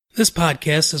This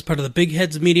podcast is part of the Big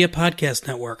Heads Media Podcast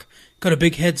Network. Go to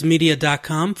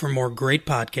bigheadsmedia.com for more great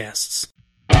podcasts.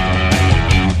 Four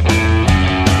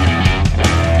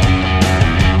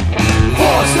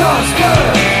Stars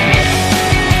Good!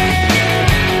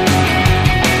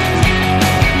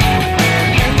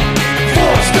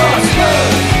 Four Stars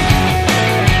Good!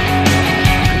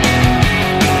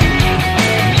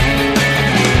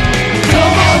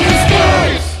 Come on, you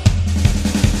Spurs!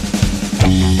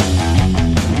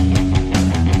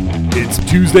 It's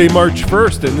Tuesday, March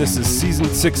 1st, and this is Season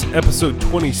 6, Episode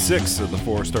 26 of the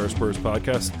 4 Star Spurs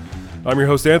podcast. I'm your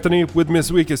host, Anthony. With me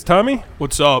this week is Tommy.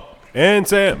 What's up? And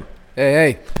Sam.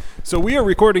 Hey. So we are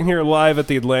recording here live at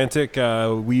the Atlantic.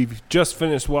 We've just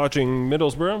finished watching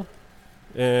Middlesbrough,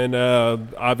 and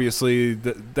obviously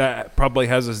that probably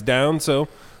has us down. So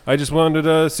I just wanted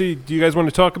to see, do you guys want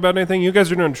to talk about anything? You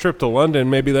guys are doing a trip to London.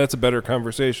 Maybe that's a better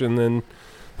conversation than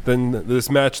this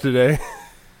match today.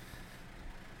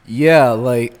 Yeah,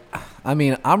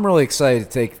 I'm really excited to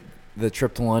take the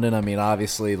trip to London. I mean,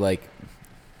 obviously,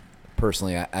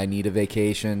 personally, I need a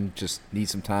vacation, just need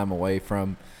some time away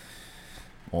from,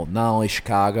 well, not only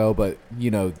Chicago, but,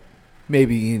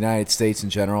 maybe the United States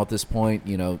in general at this point,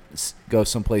 go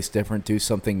someplace different, do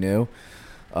something new.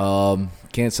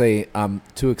 Can't say I'm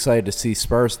too excited to see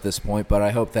Spurs at this point, but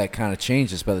I hope that kind of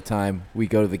changes by the time we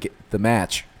go to the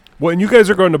match. Well, and you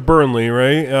guys are going to Burnley,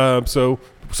 right? So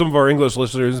some of our English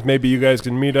listeners, maybe you guys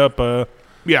can meet up.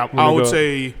 Yeah, I would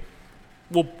say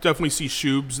we'll definitely see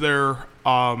Shubes there.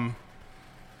 I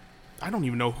don't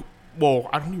even know.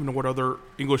 I don't even know what other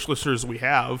English listeners we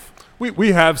have.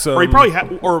 We have some.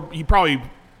 Or he probably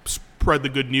spread the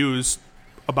good news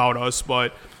about us,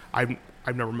 but I've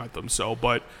never met them. So,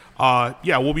 but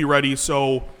yeah, we'll be ready.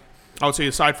 So I would say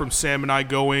aside from Sam and I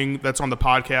going, that's on the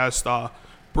podcast.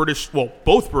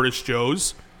 Both British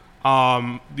Joes.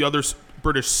 The other's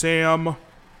British Sam.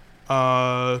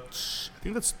 I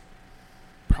think that's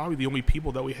probably the only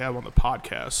people that we have on the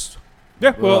podcast.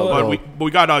 Yeah, But we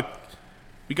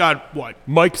got what?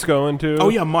 Mike's going too. Oh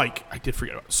yeah, Mike. I did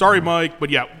forget about it. Sorry, Mike,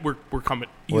 but yeah, we're coming.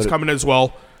 He's coming as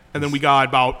well. And then we got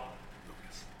about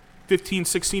 15,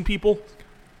 16 people.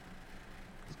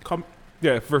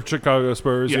 Yeah, for Chicago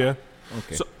Spurs. Yeah.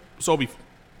 Okay. So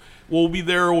we'll be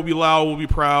there. We'll be loud. We'll be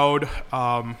proud.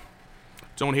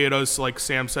 Don't hate us, like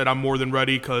Sam said. I'm more than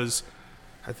ready because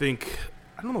I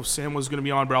don't know if Sam was going to be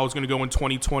on, but I was going to go in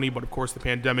 2020. But of course, the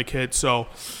pandemic hit, so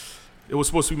it was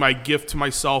supposed to be my gift to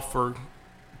myself for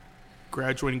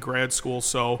graduating grad school.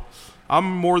 So I'm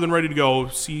more than ready to go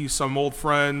see some old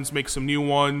friends, make some new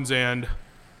ones, and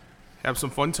have some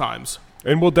fun times.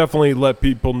 And we'll definitely let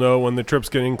people know when the trip's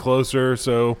getting closer.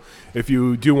 So if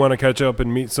you do want to catch up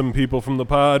and meet some people from the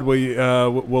pod,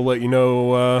 we'll let you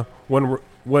know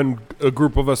when a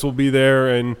group of us will be there,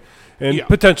 and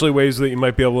potentially ways that you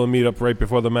might be able to meet up right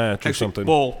before the match or something.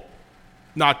 Well,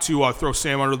 not to throw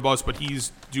Sam under the bus, but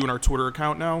he's doing our Twitter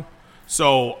account now.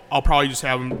 So I'll probably just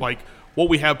have him, what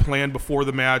we have planned before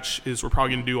the match is we're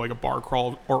probably going to do a bar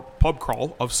crawl or pub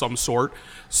crawl of some sort.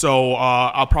 So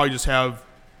I'll probably just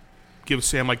give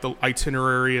Sam the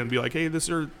itinerary and be like, hey, these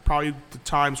are probably the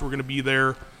times we're going to be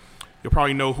there. You'll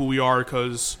probably know who we are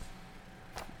because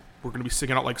we're going to be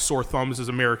sticking out like sore thumbs as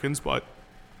Americans, but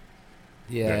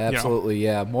yeah, absolutely.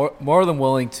 Yeah, more than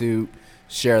willing to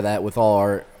share that with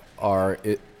all our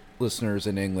listeners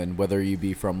in England, whether you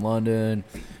be from London,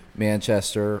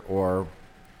 Manchester, or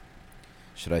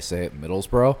should I say it,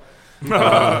 Middlesbrough?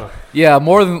 Yeah,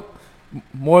 more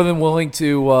than willing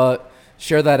to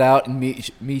share that out and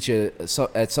meet you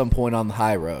at some point on the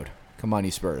high road. Come on,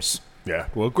 you Spurs. Yeah,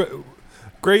 well,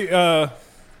 great.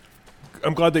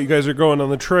 I'm glad that you guys are going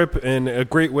on the trip, and a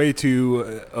great way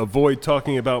to avoid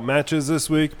talking about matches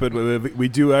this week, but we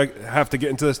do have to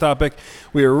get into this topic.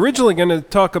 We were originally going to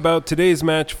talk about today's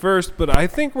match first, but I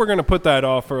think we're going to put that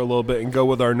off for a little bit and go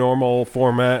with our normal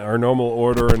format, our normal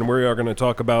order, and we are going to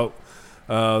talk about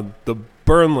the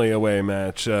Burnley away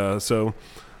match. So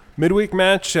midweek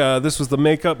match, this was the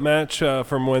makeup match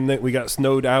from when we got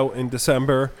snowed out in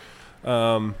December.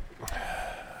 The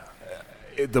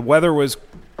weather was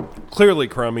clearly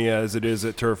crummy as it is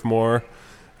at Turf Moor,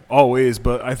 always,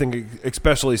 but I think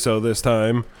especially so this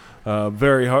time.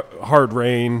 Very hard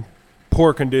rain,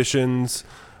 poor conditions,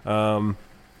 and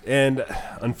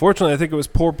unfortunately I think it was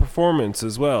poor performance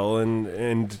as well,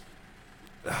 and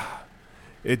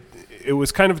it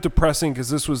was kind of depressing because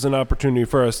this was an opportunity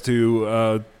for us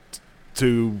to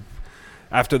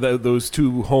after those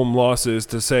two home losses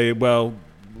to say, well,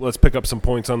 let's pick up some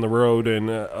points on the road and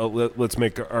let's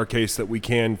make our case that we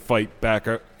can fight back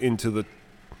into the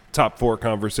top four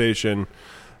conversation.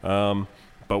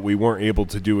 But we weren't able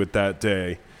to do it that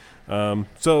day.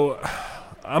 So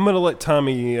I'm going to let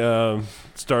Tommy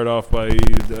start off by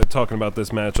talking about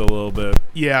this match a little bit.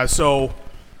 Yeah, so,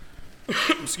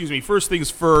 excuse me, first things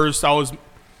first, I was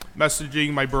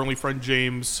messaging my Burnley friend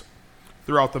James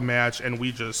throughout the match, and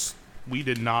we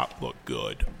did not look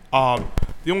good.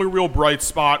 The only real bright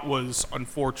spot was,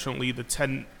 unfortunately,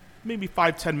 the maybe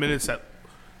 5-10 minutes that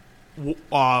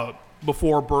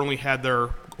before Burnley had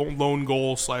their lone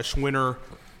goal / winner.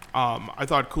 I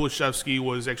thought Kuliszewski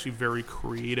was actually very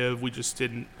creative. We just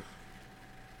didn't.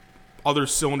 Other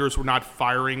cylinders were not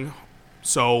firing,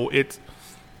 so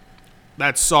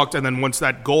that sucked. And then once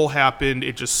that goal happened,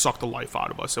 it just sucked the life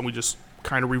out of us, and we just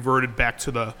kind of reverted back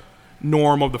to the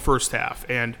norm of the first half.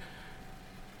 And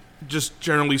just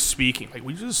generally speaking, like,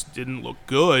 we just didn't look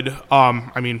good.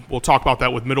 I mean, we'll talk about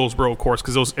that with Middlesbrough, of course,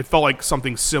 because it felt like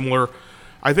something similar.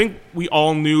 I think we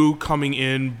all knew coming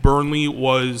in, Burnley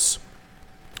was,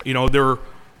 they're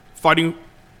fighting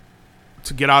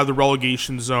to get out of the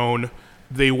relegation zone.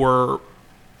 They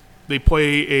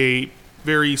play a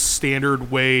very standard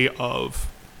way of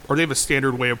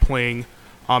playing.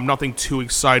 Nothing too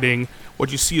exciting.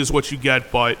 What you see is what you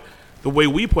get, but the way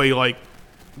we play, like,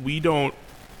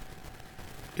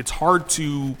 it's hard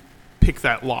to pick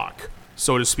that lock,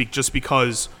 so to speak, just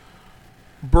because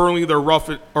Burnley, they're rough,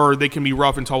 or they can be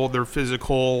rough and tumble, they're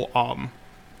physical,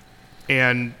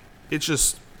 and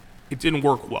it didn't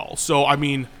work well. So, I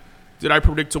mean, did I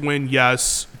predict to win?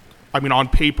 Yes. I mean, on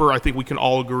paper, I think we can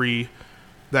all agree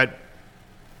that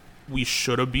we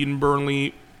should have beaten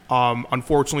Burnley.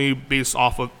 Unfortunately, based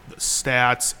off of the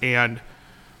stats, and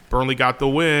Burnley got the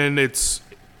win.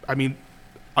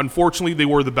 Unfortunately, they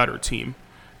were the better team.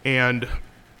 And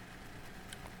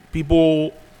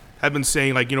people have been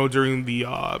saying, like, during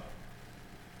the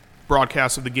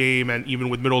broadcast of the game, and even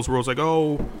with Middlesbrough, it's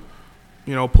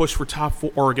like, push for top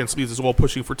 4, or against Leeds as well,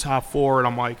 pushing for top 4. And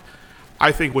I'm like,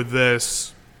 I think with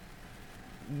this,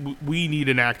 we need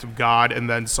an act of God and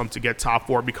then some to get top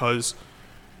 4, because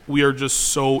we are just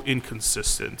so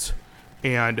inconsistent.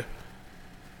 And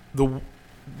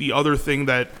the other thing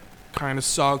that kind of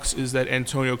sucks is that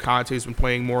Antonio Conte has been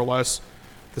playing more or less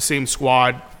the same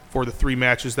squad for the 3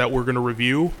 matches that we're going to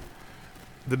review.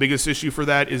 The biggest issue for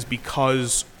that is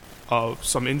because of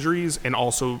some injuries, and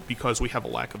also because we have a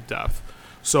lack of depth.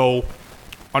 So,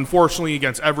 unfortunately,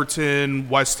 against Everton,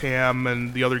 West Ham,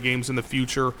 and the other games in the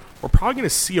future, we're probably going to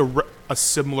see a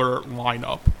similar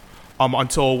lineup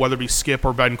until whether it be Skip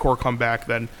or Bencourt come back.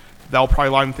 Then that'll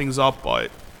probably line things up,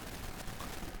 but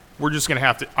we're just going to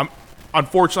have to.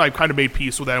 Unfortunately, I've kind of made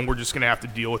peace with that, and we're just going to have to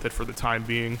deal with it for the time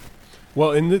being.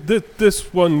 Well, in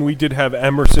this one, we did have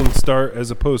Emerson start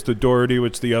as opposed to Doherty,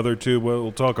 which the other two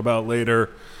we'll talk about later.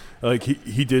 Like,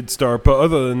 he did start, but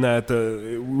other than that,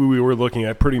 we were looking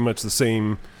at pretty much the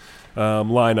same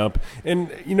lineup.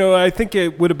 And, I think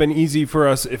it would have been easy for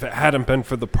us if it hadn't been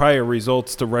for the prior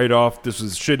results to write off, this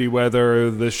was shitty weather,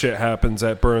 this shit happens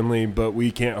at Burnley, but we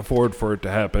can't afford for it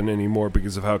to happen anymore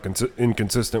because of how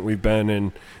inconsistent we've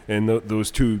been. And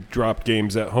those 2 dropped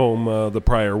games at home the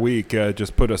prior week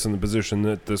just put us in the position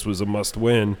that this was a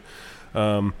must-win,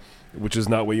 which is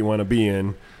not what you want to be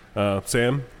in.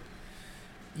 Sam?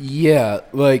 Yeah,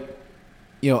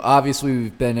 obviously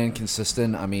we've been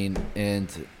inconsistent. I mean, and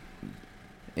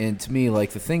to me,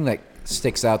 like, the thing that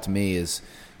sticks out to me is,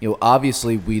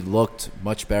 obviously we looked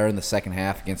much better in the second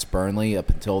half against Burnley up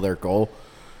until their goal.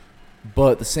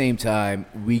 But at the same time,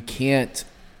 we can't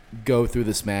go through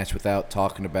this match without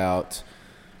talking about,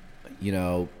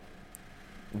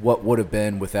 what would have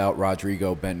been without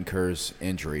Rodrigo Bentancur's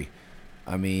injury.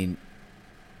 I mean,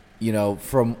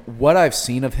 from what I've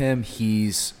seen of him,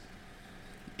 he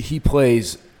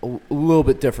plays a little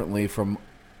bit differently from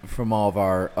all of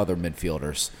our other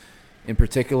midfielders. In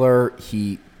particular,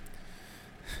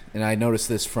 and I noticed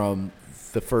this from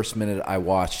the first minute I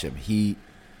watched him, he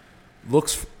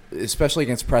looks, especially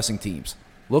against pressing teams,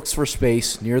 looks for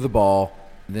space near the ball,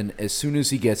 and then as soon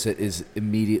as he gets it, is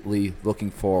immediately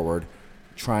looking forward,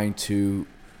 trying to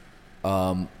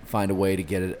find a way to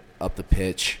get it up the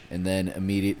pitch, and then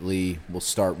immediately will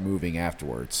start moving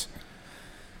afterwards.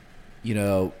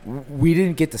 We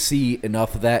didn't get to see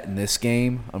enough of that in this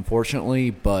game,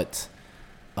 unfortunately, but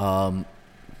I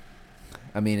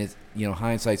mean, it's,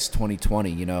 hindsight's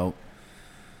 20/20.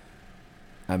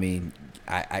 I mean,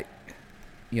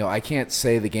 I can't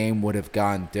say the game would have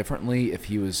gone differently if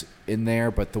he was in there,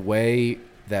 but the way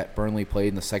that Burnley played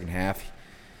in the second half,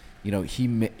 he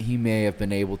may have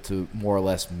been able to more or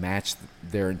less match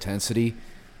their intensity,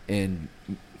 and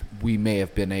we may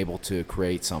have been able to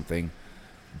create something.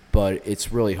 But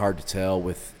it's really hard to tell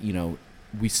with,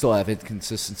 we still have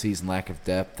inconsistencies and lack of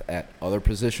depth at other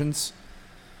positions.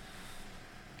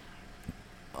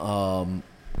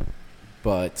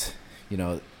 But, you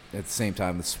know, at the same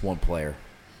time, it's one player.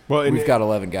 Well, We've got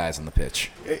 11 guys on the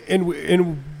pitch. And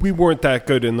we weren't that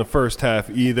good in the first half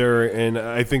either. And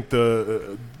I think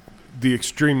the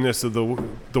extremeness of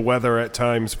the weather at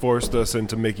times forced us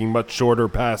into making much shorter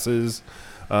passes,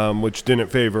 which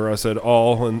didn't favor us at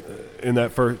all in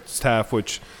that first half,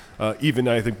 which even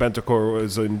I think Bentancur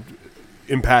was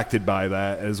impacted by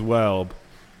that as well.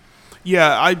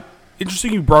 Yeah,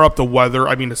 interesting you brought up the weather.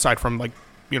 I mean, aside from, like,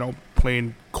 you know,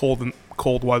 playing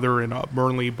cold weather in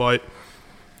Burnley, but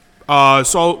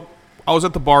so I was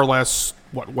at the bar last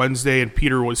Wednesday, and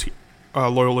Peter was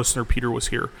loyal listener Peter was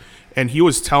here, and he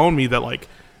was telling me that, like,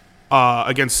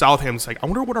 against Southampton, it's like, I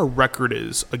wonder what our record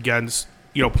is against,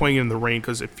 you know, playing in the rain,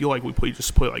 because I feel like we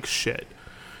just play like shit.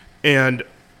 And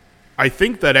I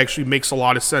think that actually makes a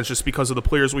lot of sense just because of the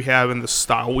players we have and the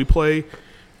style we play.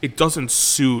 It doesn't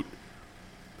suit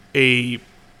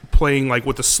playing like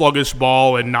with a sluggish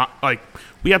ball, and not like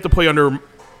we have to play under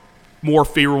more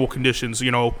favorable conditions, you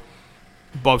know,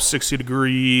 above 60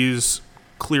 degrees,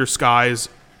 clear skies,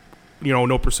 you know,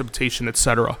 no precipitation,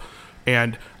 etc.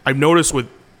 And I've noticed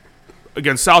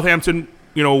against Southampton,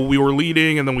 you know, we were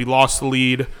leading and then we lost the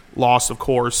lead, of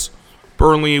course.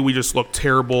 Burnley, we just looked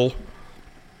terrible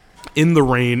in the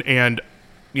rain, and,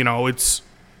 you know,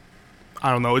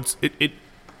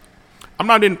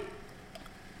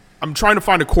 I'm trying to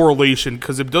find a correlation,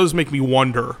 because it does make me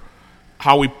wonder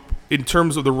how in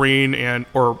terms of the rain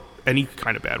or any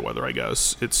kind of bad weather, I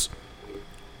guess, it's,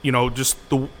 you know, just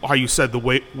how you said, the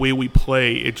way we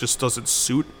play, it just doesn't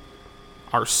suit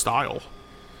our style.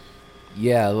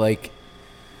 Yeah, like,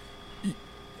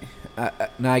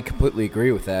 I completely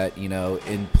agree with that, you know,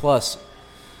 and plus,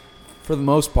 for the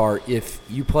most part, if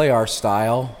you play our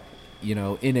style, you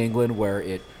know, in England where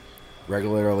it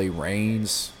regularly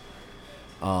rains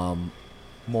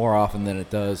more often than it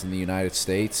does in the United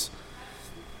States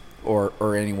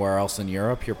or anywhere else in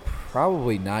Europe, you're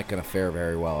probably not going to fare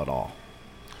very well at all.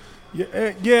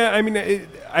 Yeah. I mean,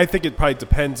 I think it probably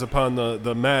depends upon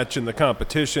the match and the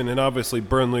competition. And obviously,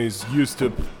 Burnley's used to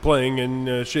playing in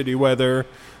shitty weather,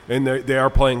 and they are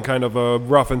playing kind of a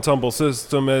rough and tumble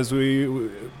system, as we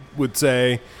would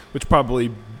say, which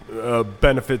probably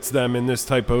benefits them in this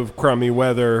type of crummy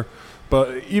weather.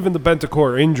 But even the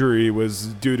Bentancur injury was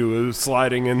due to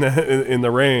sliding in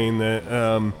the rain.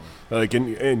 That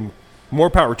and more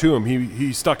power to him.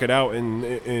 He stuck it out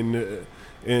and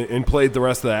played the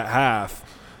rest of that half,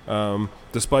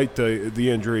 despite the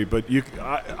injury. But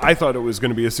I thought it was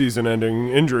going to be a season-ending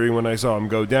injury when I saw him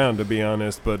go down, to be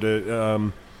honest. But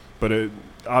it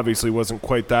obviously wasn't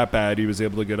quite that bad. He was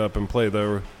able to get up and play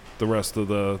the rest of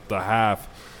the half.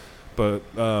 But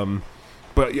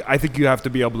I think you have to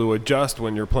be able to adjust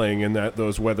when you're playing in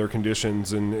those weather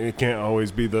conditions, and it can't always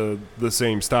be the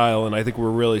same style. And I think we're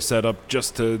really set up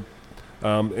just to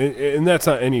and that's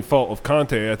not any fault of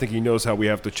Conte. I think he knows how we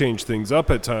have to change things up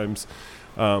at times.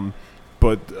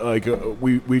 But like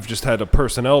we've just had a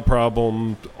personnel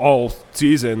problem all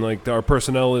season. Like, our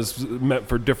personnel is meant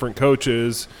for different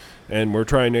coaches, and we're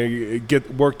trying to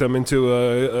work them into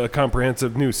a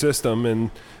comprehensive new system, and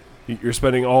you're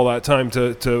spending all that time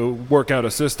to work out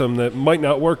a system that might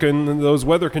not work in those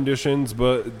weather conditions,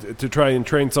 but to try and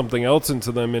train something else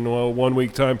into them in 1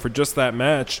 week time for just that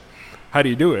match. How do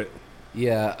you do it?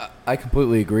 Yeah, I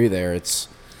completely agree there. It's,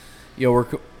 you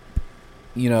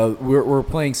know, we're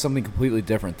playing something completely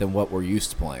different than what we're used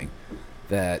to playing.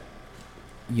 That,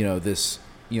 you know, this,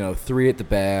 you know, 3 at the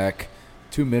back,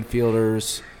 2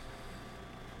 midfielders,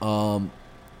 you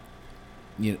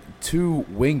know, 2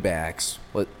 wing backs.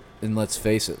 And let's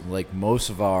face it, like, most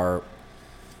of all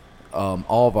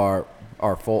of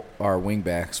our wing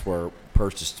backs were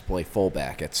purchased to play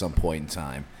fullback at some point in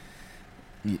time.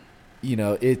 You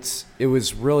know, it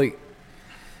was really,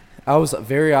 I was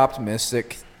very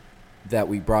optimistic that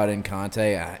we brought in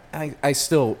Conte. I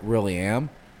still really am,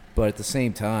 but at the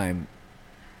same time,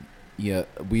 yeah,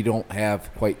 we don't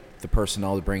have quite the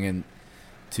personnel to bring in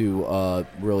to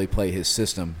really play his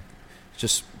system.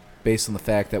 Just based on the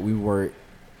fact that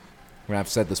and I've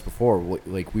said this before,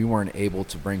 like, we weren't able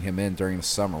to bring him in during the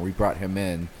summer. We brought him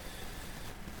in,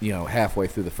 you know, halfway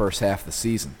through the first half of the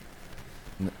season.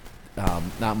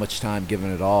 Not much time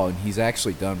given at all, and he's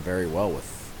actually done very well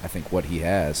with, I think, what he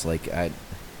has. Like, I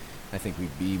think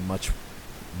we'd be much,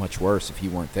 much worse if he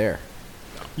weren't there.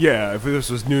 Yeah, if this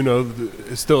was Nuno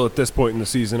still at this point in the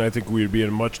season, I think we'd be in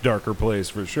a much darker place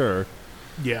for sure.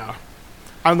 Yeah.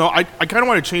 I don't know. I kind of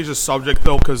want to change the subject,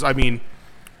 though, because, I mean,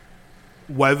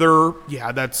 weather,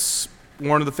 yeah, that's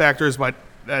one of the factors, but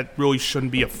that really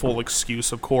shouldn't be a full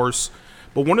excuse, of course.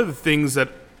 But one of the things that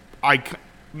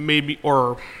made me,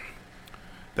 or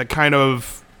that kind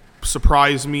of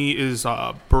surprised me is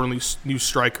Burnley's new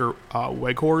striker,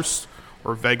 Weghorst,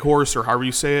 or Veghorst, or however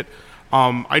you say it.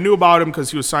 I knew about him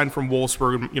because he was signed from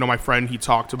Wolfsburg. My friend, he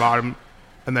talked about him.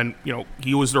 And then,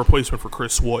 he was the replacement for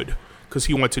Chris Wood because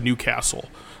he went to Newcastle.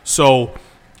 So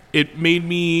it made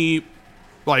me,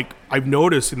 I've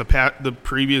noticed in the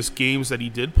previous games that he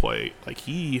did play,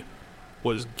 he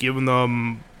was giving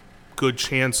them good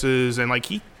chances. And,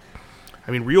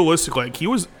 realistically,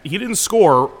 he didn't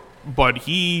score, but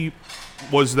he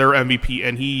was their MVP,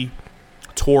 and he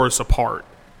tore us apart.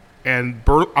 And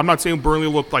I'm not saying Burnley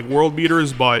looked like world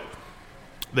beaters, but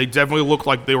they definitely looked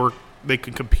like they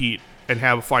could compete and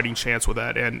have a fighting chance with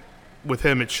that. And with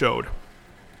him, it showed.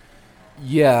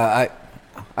 Yeah,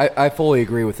 I fully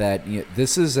agree with that.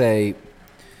 This is a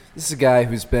guy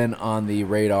who's been on the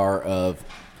radar of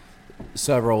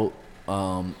several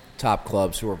top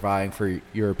clubs who are vying for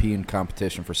European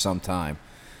competition for some time.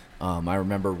 I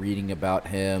remember reading about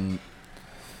him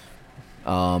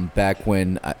back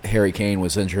when Harry Kane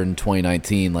was injured in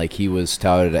 2019. He was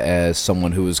touted as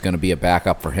someone who was going to be a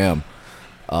backup for him.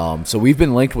 So we've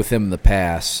been linked with him in the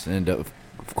past, and of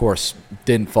course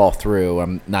didn't fall through.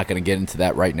 I'm not going to get into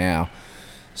that right now.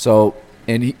 So,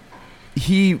 and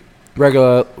he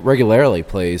regularly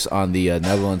plays on the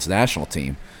Netherlands national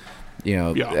team.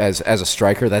 As a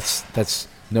striker, that's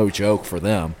no joke for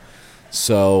them.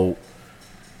 So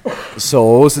I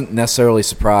wasn't necessarily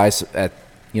surprised at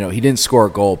he didn't score a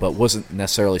goal, but wasn't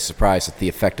necessarily surprised at the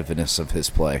effectiveness of his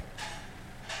play.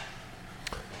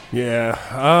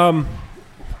 Yeah.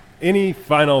 Any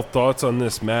final thoughts on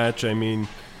this match? We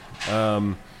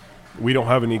don't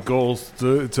have any goals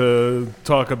to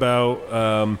talk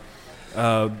about.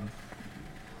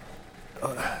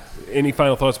 Any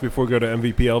final thoughts before we go to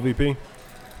MVP, LVP?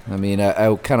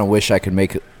 I kind of wish I could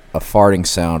make a farting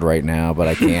sound right now, but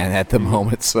I can't at the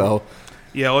moment. So,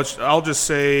 yeah, I'll just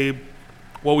say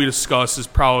what we discussed is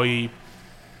probably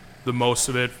the most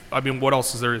of it. What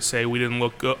else is there to say? We didn't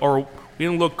look good, or we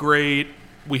didn't look great.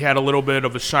 We had a little bit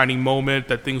of a shining moment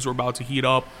that things were about to heat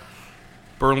up.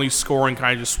 Burnley's scoring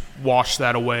kind of just washed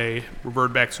that away,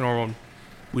 reverted back to normal.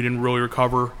 We didn't really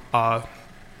recover.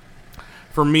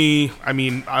 For me,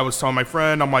 I was telling my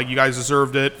friend, I'm like, you guys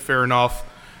deserved it. Fair enough.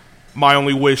 My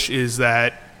only wish is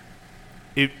that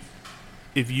if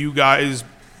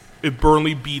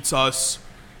Burnley beats us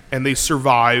and they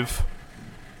survive,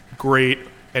 great,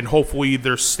 and hopefully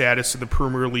their status in the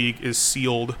Premier League is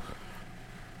sealed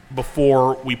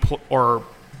before or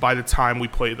by the time we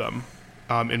play them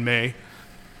in May.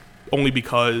 Only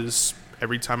because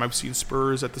every time I've seen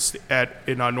Spurs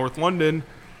in North London,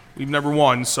 we've never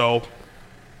won. So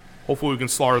hopefully we can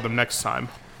slaughter them next time.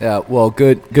 Yeah, well,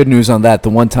 good news on that. The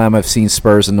one time I've seen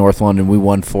Spurs in North London, we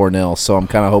won 4-0, so I'm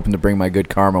kind of hoping to bring my good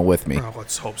karma with me. Oh,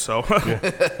 let's hope so.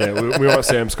 We want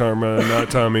Sam's karma, not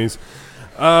Tommy's.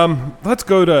 Let's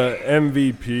go to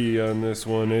MVP on this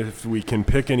one, if we can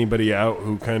pick anybody out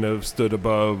who kind of stood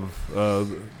above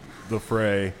the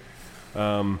fray.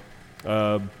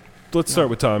 Let's start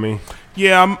with Tommy.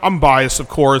 Yeah, I'm biased, of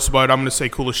course, but I'm going to say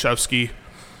Kulusevski.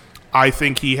 I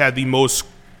think he had the most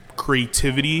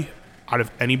creativity out of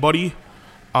anybody.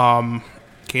 Kane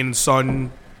and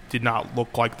Son did not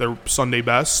look like their Sunday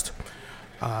best.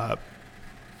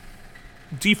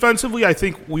 Defensively, I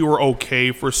think we were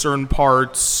okay for certain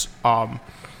parts,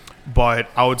 but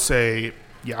I would say,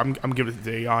 yeah, I'm giving it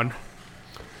to Dayon.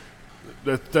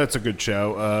 That's a good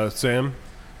shout. Sam?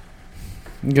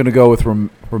 I'm going to go with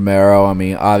Romero.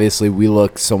 Obviously, we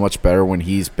look so much better when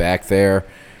he's back there.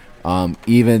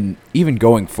 Even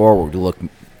going forward, we look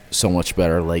so much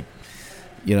better.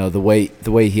 The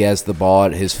way he has the ball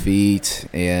at his feet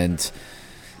and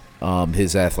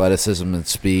his athleticism and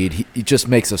speed, he just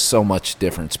makes us so much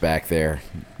difference back there.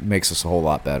 Makes us a whole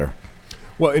lot better.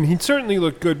 Well, and he certainly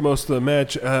looked good most of the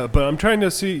match, but I'm trying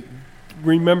to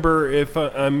remember if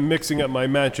I'm mixing up my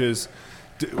matches.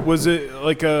 Was it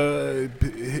like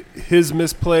his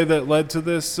misplay that led to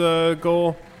this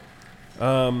goal?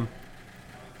 I'm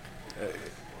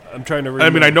trying to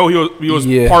remember. I know he was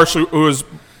partially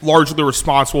largely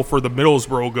responsible for the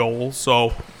Middlesbrough goal,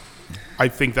 so I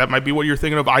think that might be what you're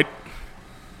thinking of. I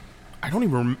don't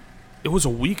even it was a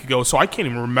week ago, so I can't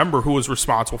even remember who was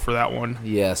responsible for that one.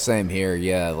 Yeah, same here.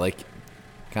 Yeah,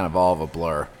 kind of all of a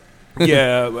blur.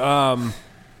 Yeah.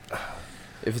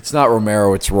 If it's not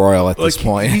Romero, it's Royal at this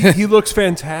point. he looks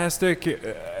fantastic,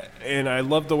 and I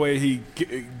love the way he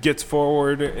gets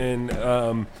forward,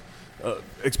 and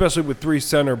especially with three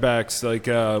center backs.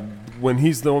 When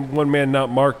he's the one man not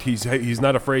marked, he's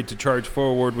not afraid to charge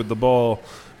forward with the ball.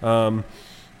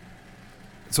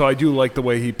 So I do like the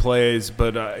way he plays,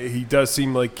 but he does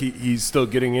seem like he's still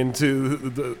getting into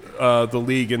the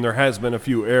league, and there has been a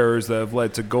few errors that have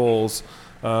led to goals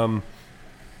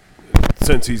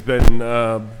since he's been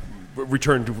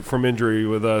returned from injury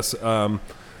with us.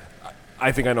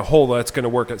 I think on a whole that's going to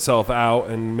work itself out,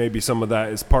 and maybe some of that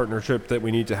is partnership that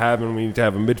we need to have, and we need to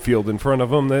have a midfield in front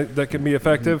of him that can be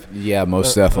effective. Yeah,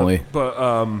 most definitely.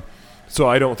 So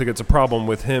I don't think it's a problem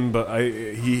with him, but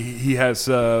he has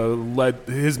led,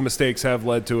 his mistakes have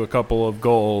led to a couple of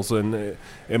goals, and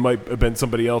it might have been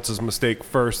somebody else's mistake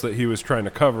first that he was trying to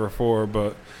cover for.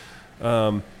 But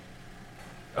I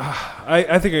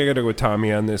think I got to go with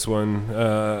Tommy on this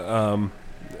one.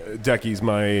 Decky's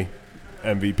my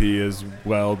MVP as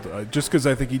well, just because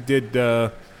I think he did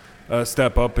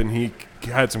step up and he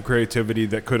had some creativity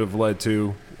that could have led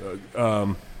to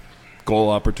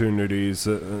goal opportunities.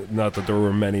 Not that there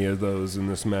were many of those in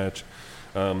this match.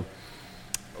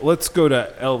 Let's go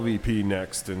to LVP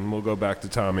next, and we'll go back to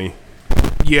Tommy.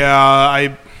 Yeah,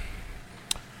 I'm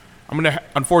gonna.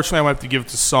 Unfortunately, I'm gonna have to give it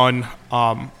to Son.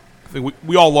 I think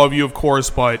we all love you, of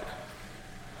course, but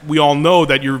we all know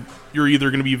that you're either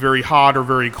gonna be very hot or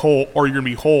very cold, or you're gonna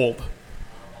be cold.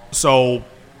 So,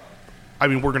 I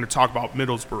mean, we're gonna talk about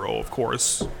Middlesbrough, of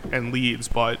course, and Leeds,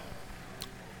 but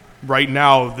right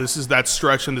now, this is that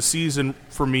stretch in the season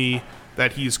for me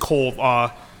that he's cold.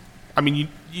 I mean,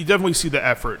 you definitely see the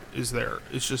effort is there.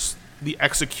 It's just the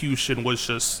execution was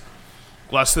just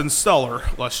less than stellar,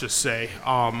 let's just say.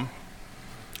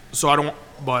 So I don't,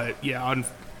 but yeah, I'm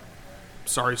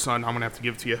sorry, Son. I'm going to have to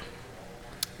give it to you.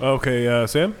 Okay,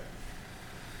 Sam?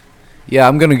 Yeah,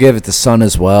 I'm going to give it to Son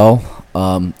as well.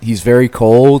 He's very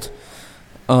cold.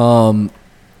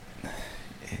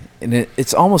 And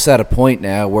it's almost at a point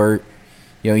now where,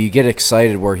 you get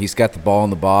excited where he's got the ball in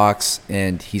the box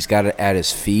and he's got it at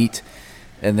his feet,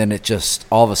 and then it just,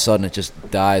 all of a sudden, it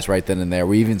just dies right then and there.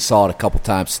 We even saw it a couple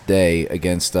times today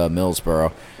against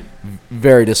Middlesbrough.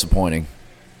 Very disappointing.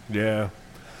 Yeah.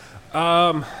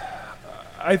 I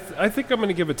think I'm going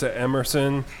to give it to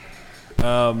Emerson.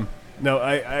 No,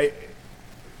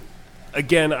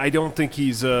 Again, I don't think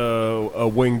he's a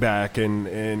wing back,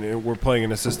 and we're playing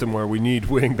in a system where we need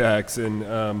wing backs,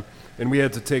 and we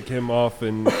had to take him off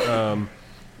and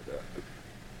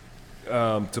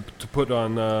to put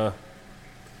on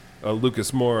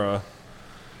Lucas Moura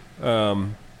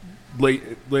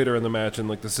later in the match in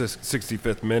like the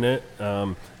 65th minute,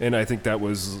 and I think that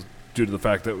was due to the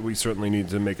fact that we certainly needed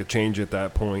to make a change at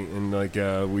that point, and like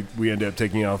we ended up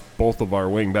taking off both of our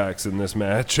wing backs in this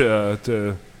match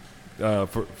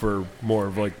for more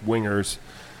of like wingers,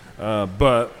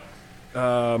 but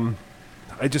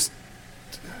I just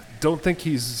don't think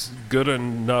he's good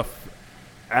enough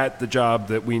at the job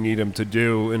that we need him to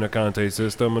do in a Conte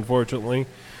system, unfortunately.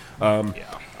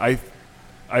 I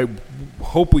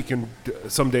hope we can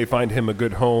someday find him a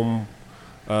good home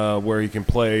where he can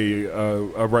play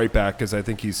a right back, because I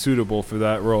think he's suitable for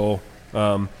that role,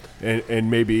 and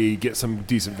maybe get some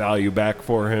decent value back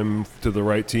for him to the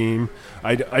right team.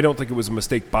 I don't think it was a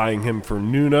mistake buying him for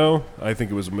Nuno. I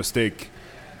think it was a mistake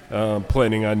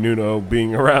planning on Nuno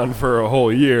being around for a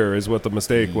whole year is what the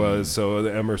mistake was. So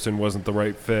Emerson wasn't the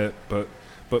right fit. But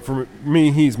for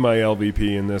me, he's my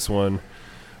LVP in this one.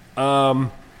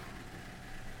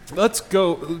 Let's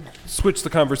go switch the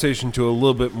conversation to a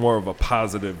little bit more of a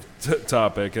positive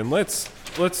topic, and let's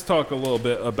talk a little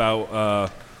bit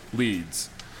about Leeds.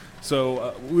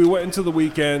 So we went into the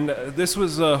weekend. This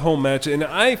was a home match, and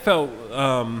I felt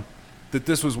that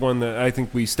this was one that I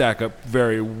think we stack up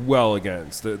very well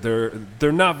against. They're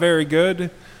not very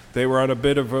good. They were on a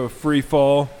bit of a free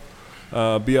fall.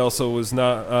 Bielsa was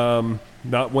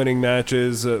not winning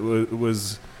matches. It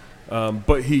was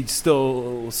but he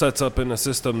still sets up in a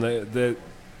system that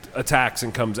attacks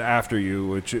and comes after you,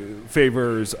 which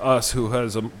favors us, who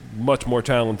has a much more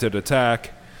talented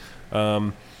attack.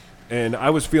 And I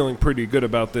was feeling pretty good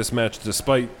about this match,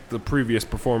 despite the previous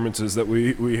performances that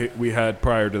we had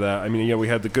prior to that. I mean, we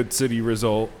had the good City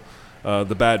result,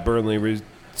 the bad Burnley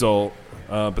result,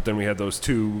 but then we had those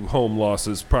two home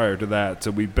losses prior to that.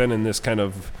 So we've been in this kind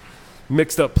of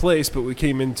mixed-up place, but we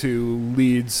came into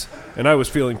Leeds, and I was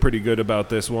feeling pretty good about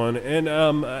this one. And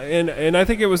I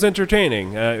think it was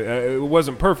entertaining. It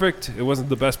wasn't perfect. It wasn't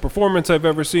the best performance I've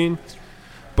ever seen,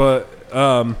 but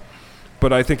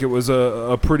I think it was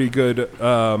a pretty good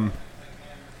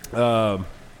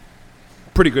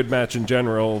match in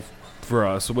general for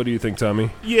us. What do you think, Tommy?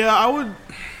 Yeah,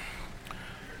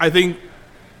 I think,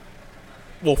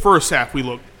 well, first half we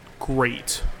looked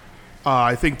great.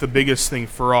 I think the biggest thing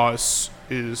for us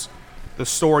is the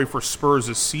story for Spurs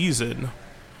this season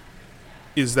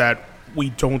is that we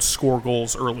don't score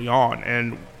goals early on.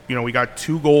 And, we got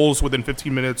 2 goals within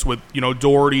 15 minutes with,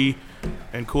 Doherty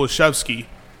and Kulishevsky,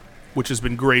 which has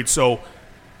been great.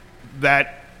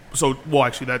 That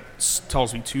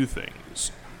tells me 2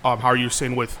 things. How you're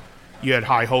saying you had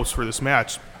high hopes for this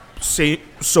match. So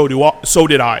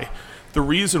did I. The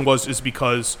reason is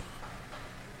because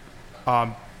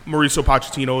Mauricio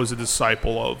Pochettino is a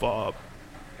disciple of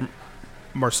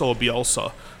Marcelo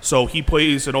Bielsa. So he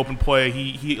plays an open play.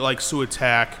 He likes to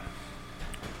attack,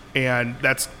 and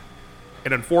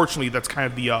unfortunately that's kind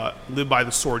of the live by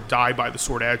the sword, die by the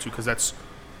sword attitude, because that's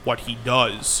what he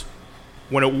does.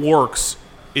 When it works,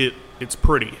 it's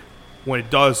pretty. When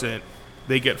it doesn't,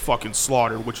 they get fucking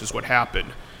slaughtered, which is what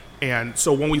happened. And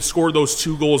so when we scored those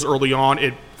 2 goals early on,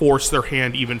 it forced their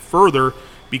hand even further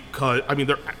because,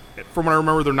 they're, from what I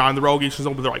remember, they're not in the relegation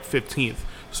zone, but they're like 15th.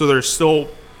 So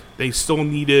they still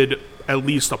needed at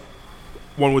least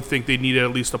one would think they needed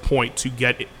at least a point to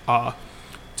get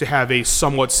to have a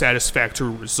somewhat satisfactory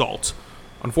result.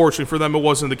 Unfortunately for them, it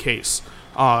wasn't the case.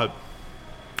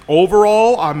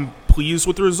 Overall, I'm pleased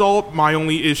with the result. My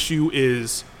only issue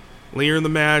is later in the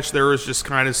match, there was just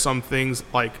kind of some things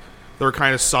like they're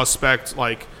kind of suspect,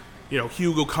 like,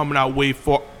 Hugo coming out way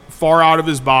far out of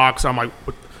his box. I'm like,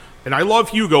 and I love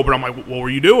Hugo, but I'm like, what were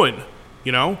you doing?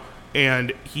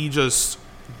 And he just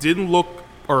didn't look,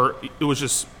 or it was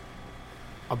just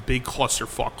a big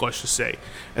clusterfuck, let's just say.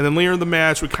 And then later in the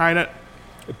match, we kind of...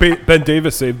 Ben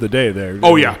Davis saved the day there.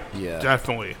 Oh, yeah,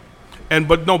 definitely.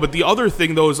 But the other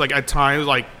thing, though, is, like, at times,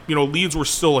 like, Leeds were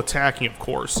still attacking, of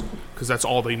course, because that's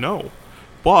all they know.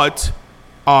 But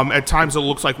at times it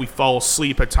looks like we fell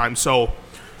asleep at times. So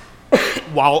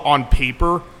while on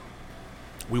paper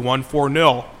we won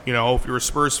 4-0, if you're a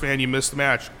Spurs fan, you missed the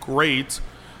match, great.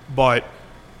 But,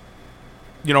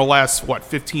 last,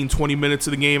 15, 20 minutes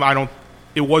of the game,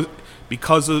 it was,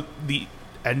 because of the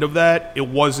end of that, it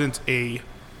wasn't a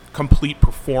complete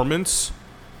performance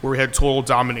where we had total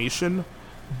domination.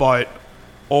 But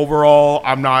overall,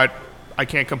 I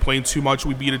can't complain too much.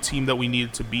 We beat a team that we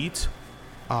needed to beat.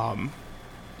 And,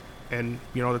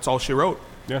 that's all she wrote.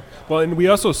 Yeah. Well, and we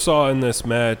also saw in this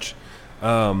match,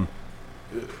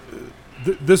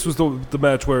 this was the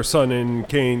match where Son and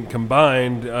Kane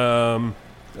combined.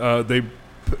 They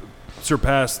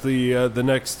surpassed the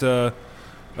next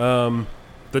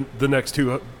the next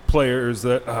 2 players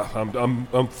that I'm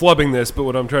flubbing this, but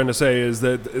what I'm trying to say is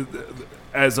that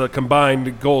as a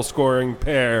combined goal scoring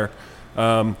pair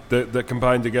that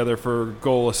combined together for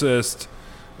goal assist,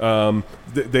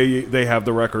 they have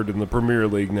the record in the Premier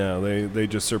League now. They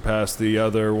just surpassed the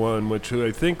other one, which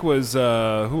I think was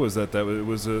who was that? That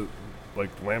was like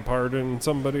Lampard and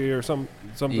somebody or something.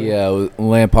 Yeah,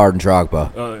 Lampard and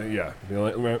Drogba.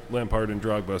 Lampard and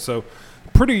Drogba. So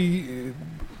pretty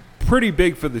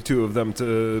big for the 2 of them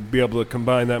to be able to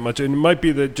combine that much. And it might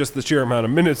be just the sheer amount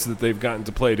of minutes that they've gotten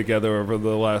to play together over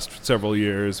the last several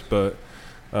years, but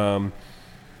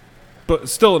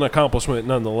still an accomplishment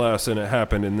nonetheless, and it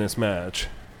happened in this match.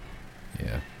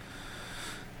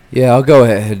 Yeah, I'll go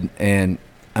ahead and,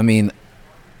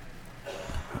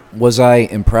 was I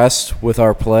impressed with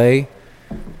our play?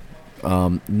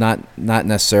 Not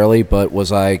necessarily, but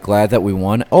was I glad that we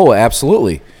won? Oh,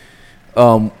 absolutely.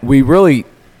 We really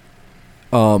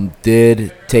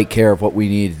did take care of what we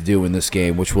needed to do in this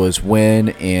game, which was win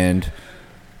and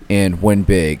win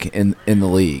big in the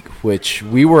league, which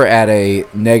we were at a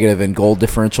negative in goal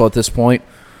differential at this point.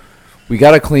 We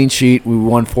got a clean sheet. We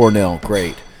won 4-0.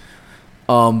 Great.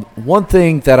 One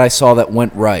thing that I saw that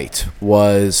went right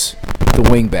was the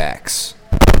wingbacks,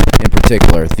 in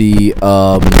particular. The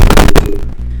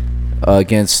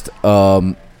against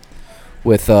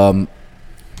with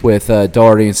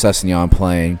Doherty and Sessegnon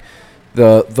playing.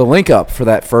 The link up for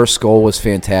that first goal was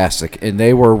fantastic, and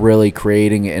they were really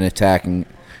creating and attacking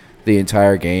the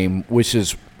entire game, which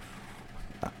is,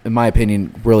 in my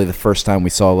opinion, really the first time we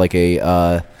saw like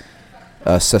a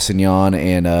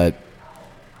Sessegnon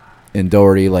and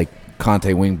Doherty, like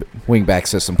Conte wingback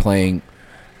system playing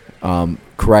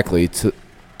correctly to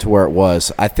where it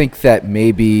was. I think that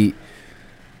may be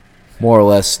more or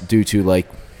less due to like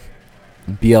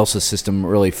Bielsa's system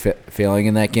really failing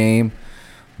in that game,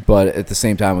 but at the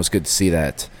same time, it was good to see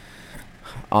that.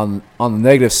 On the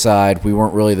negative side, we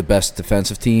weren't really the best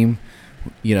defensive team.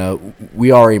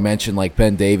 We already mentioned like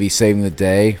Ben Davies saving the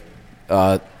day.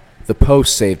 The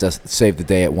post saved the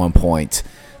day at one point.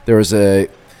 There was a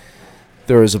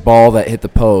ball that hit the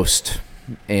post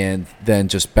and then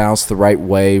just bounced the right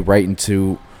way right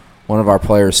into one of our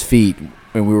players' feet,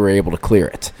 and we were able to clear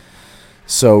it.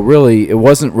 So really, it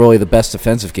wasn't really the best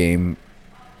defensive game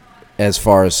as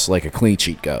far as like a clean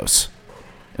sheet goes,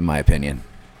 in my opinion.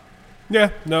 Yeah,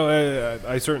 no,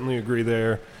 I certainly agree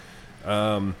there.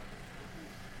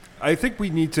 I think we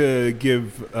need to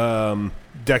give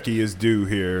Decky his due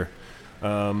here.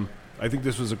 I think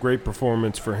this was a great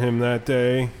performance for him that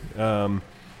day. I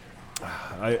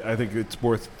think it's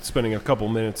worth spending a couple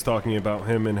minutes talking about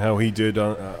him and how he did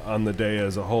on the day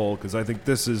as a whole, because I think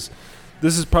this is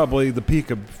probably the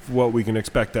peak of what we can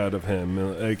expect out of him.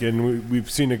 Again,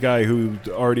 we've seen a guy who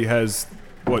already has,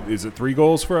 what is it, 3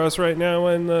 goals for us right now,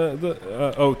 and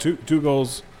two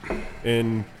goals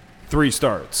in 3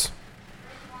 starts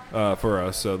for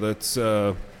us. So that's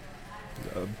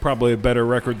probably a better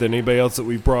record than anybody else that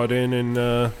we've brought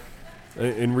in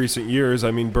recent years.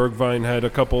 I mean, Bergvine had a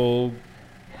couple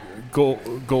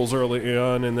goals early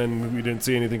on, and then we didn't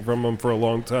see anything from him for a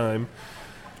long time.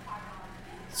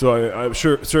 So I'm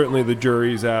sure certainly the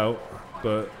jury's out,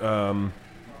 but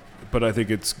I think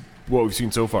it's what we've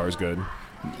seen so far is good.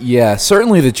 Yeah,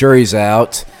 certainly the jury's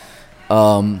out.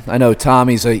 I know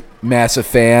Tommy's a massive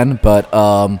fan, but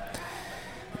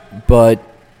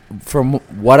from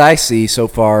what I see so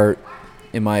far,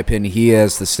 in my opinion, he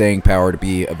has the staying power to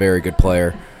be a very good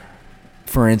player.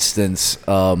 For instance,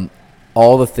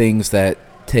 all the things that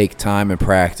take time and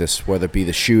practice, whether it be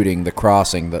the shooting, the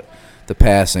crossing, the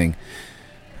passing,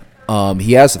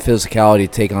 he has the physicality to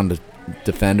take on the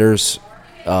defenders,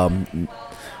 but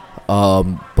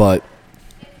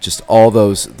just all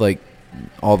those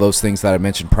things that I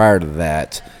mentioned prior to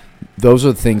that, those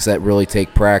are the things that really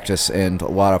take practice and a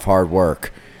lot of hard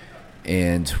work,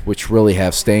 and which really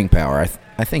have staying power.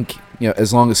 I think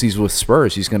as long as he's with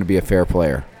Spurs, he's going to be a fair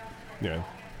player. Yeah.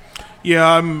 Yeah,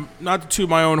 I'm not to toot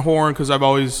my own horn because I've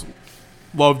always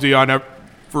loved Dion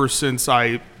ever since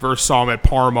I first saw him at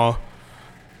Parma a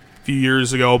few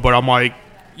years ago. But I'm like,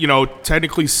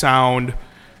 technically sound.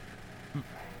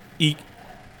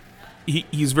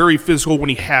 He's very physical when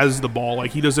he has the ball.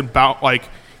 Like he doesn't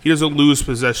lose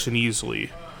possession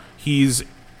easily. He's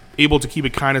able to keep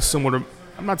it kind of similar to.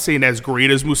 I'm not saying as great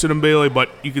as Moussa Dembele,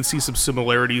 but you can see some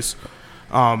similarities.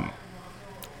 And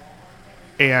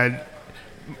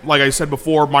like I said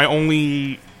before, my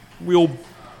only real,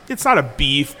 it's not a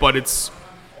beef, but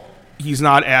he's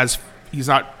not a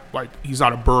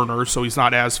burner, so he's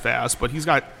not as fast, but he's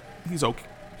okay.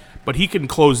 But he can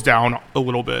close down a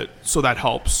little bit, so that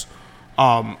helps.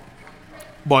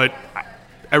 But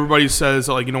everybody says,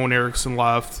 when Eriksson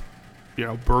left,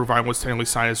 Bergvine was technically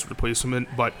signed as a replacement,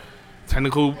 but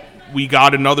technically we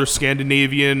got another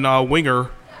Scandinavian winger.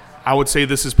 I would say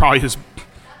this is probably his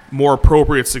more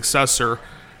appropriate successor.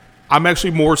 I'm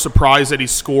actually more surprised that he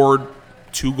scored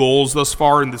 2 goals thus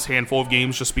far in this handful of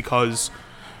games, just because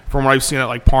from what I've seen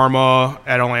at Parma,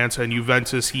 Atalanta, and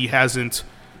Juventus, he's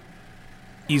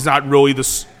not really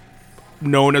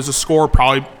known as a scorer.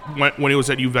 Probably when he was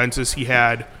at Juventus, he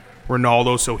had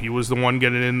Ronaldo, so he was the one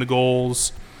getting in the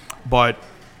goals.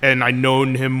 And I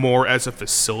known him more as a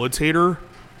facilitator,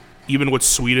 even with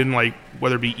Sweden,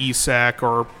 whether it be Isak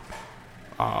or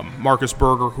Marcus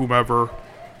Berger, whomever.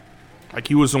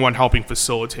 He was the one helping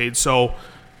facilitate. So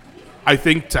I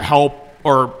think to help,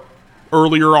 or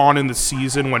earlier on in the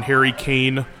season when Harry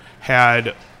Kane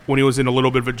when he was in a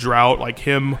little bit of a drought,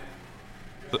 him,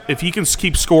 if he can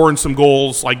keep scoring some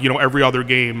goals, every other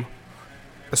game,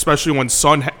 especially when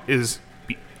Son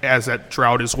has that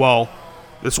drought as well,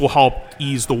 this will help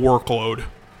ease the workload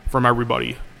from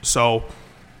everybody. So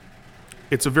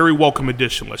it's a very welcome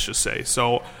addition, let's just say.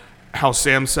 So how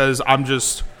Sam says,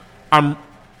 I'm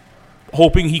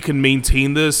hoping he can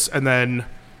maintain this, and then,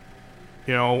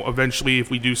 eventually if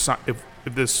we do, if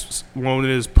this loan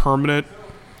is permanent,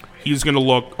 he's going to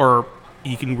look, or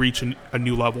he can reach a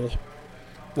new level.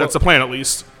 That's the plan, at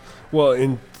least. Well,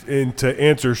 and to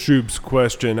answer Shub's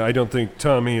question, I don't think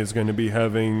Tommy is going to be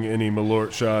having any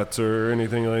Malort shots or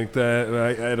anything like that.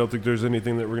 I don't think there's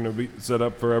anything that we're going to be set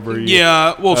up for every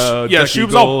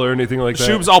Shub's goal or anything like that.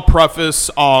 Shub's, I'll preface.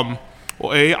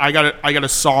 I got a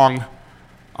song.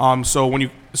 So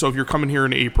if you're coming here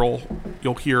in April,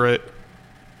 you'll hear it.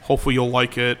 Hopefully you'll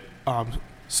like it.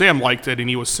 Sam liked it and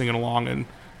he was singing along, and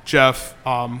Jeff,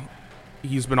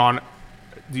 he's been on a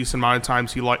decent amount of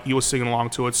times. He was singing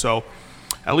along to it, so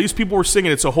at least people were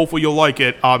singing it. So hopefully you'll like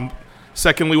it.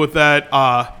 Secondly, with that,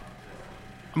 I'm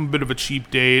a bit of a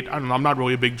cheap date. I don't know, I'm not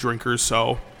really a big drinker,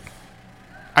 so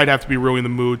I'd have to be really in the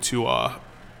mood to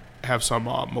have some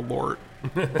Malort.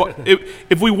 But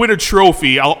if we win a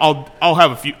trophy, I'll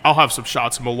have some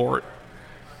shots of Malort.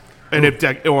 And if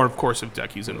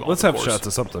Decky's involved, let's have shots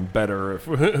of something better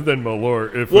than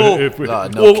Malort.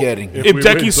 Kidding. If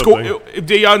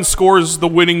Dejan scores the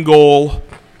winning goal,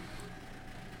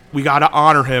 we got to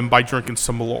honor him by drinking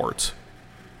some Malort.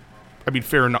 I mean,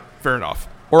 fair enough.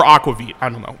 Or Aquavit. I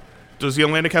don't know. Does the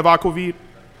Atlantic have Aquavit?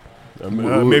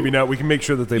 Maybe not. We can make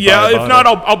sure that they buy Yeah, a if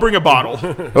bottle. not, I'll bring a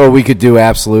bottle. Or we could do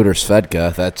Absolute or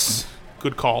Svedka. That's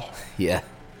Good call. yeah.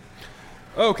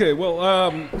 Okay,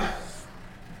 well,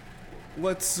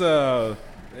 let's.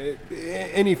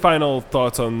 Any final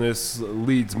thoughts on this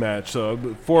Leeds match?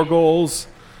 4 goals,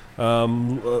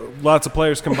 lots of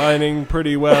players combining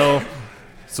pretty well.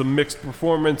 Some mixed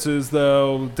performances,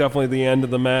 though. Definitely the end of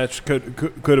the match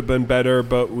could have been better,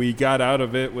 but we got out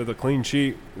of it with a clean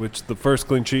sheet, which the first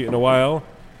clean sheet in a while,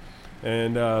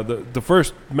 and the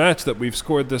first match that we've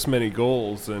scored this many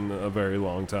goals in a very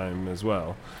long time as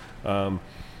well.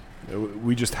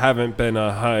 We just haven't been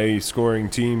a high-scoring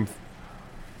team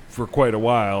for quite a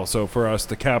while, so for us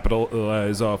to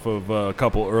capitalize off of a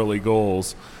couple early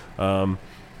goals,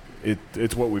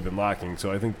 it's what we've been lacking.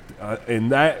 So I think in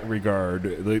that regard,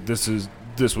 this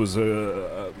was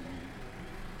an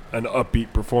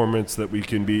upbeat performance that we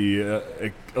can be a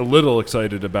little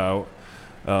excited about,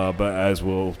 but as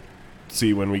we'll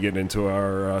see when we get into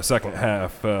our second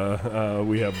half,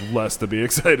 we have less to be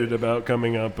excited about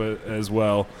coming up as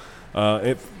well.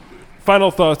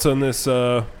 Final thoughts on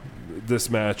this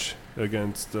match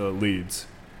against Leeds?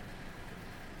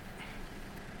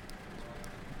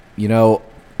 You know,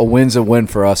 a win's a win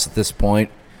for us at this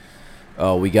point.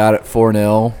 We got it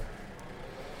 4-0.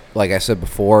 Like I said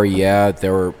before, yeah,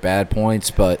 there were bad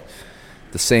points, but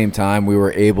at the same time, we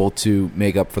were able to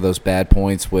make up for those bad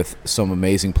points with some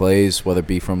amazing plays, whether it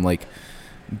be from like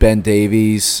Ben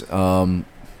Davies,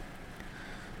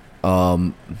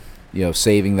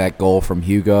 saving that goal from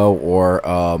Hugo,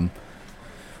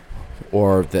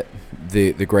 or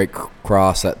the great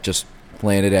cross that just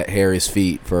landed at Harry's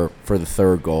feet for the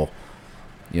third goal.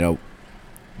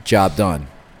 Job done.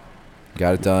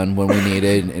 Got it done when we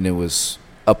needed, and it was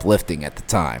uplifting at the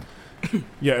time.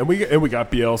 Yeah, and we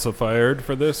got Bielsa fired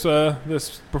for this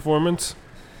performance.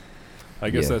 I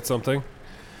guess that's something.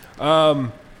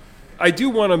 I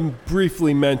do want to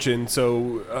briefly mention,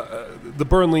 the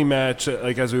Burnley match,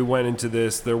 like as we went into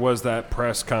this, there was that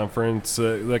press conference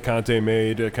that Conte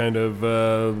made, a kind of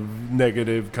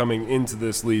negative coming into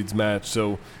this Leeds match.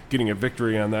 So getting a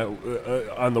victory on that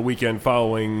on the weekend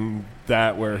following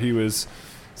that, where he was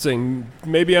saying,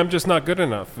 maybe I'm just not good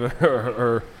enough,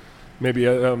 or maybe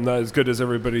I'm not as good as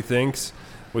everybody thinks,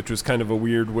 which was kind of a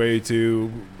weird way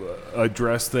to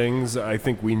address things. I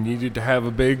think we needed to have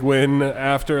a big win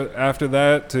after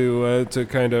that to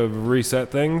kind of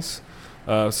reset things.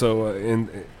 So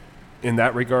in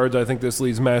that regard, I think this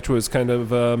Leeds match was kind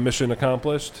of mission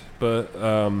accomplished. But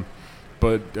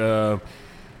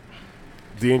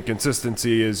the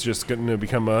inconsistency is just going to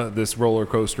become this roller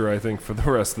coaster, I think, for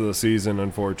the rest of the season.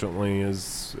 Unfortunately,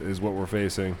 is what we're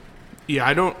facing.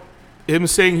 Yeah, him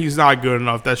saying he's not good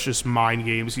enough, that's just mind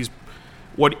games.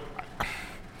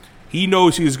 He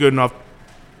knows he's good enough.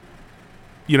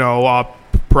 He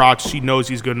knows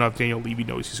he's good enough. Daniel Levy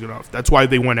knows he's good enough. That's why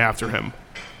they went after him.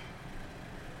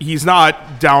 He's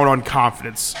not down on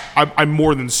confidence. I'm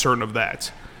more than certain of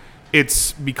that.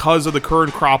 It's because of the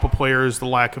current crop of players, the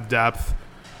lack of depth,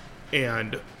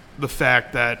 and the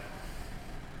fact that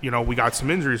we got some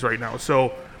injuries right now.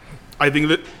 So I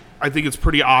think it's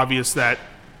pretty obvious that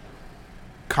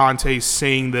Conte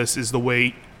saying this is the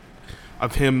way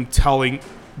of him telling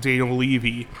Daniel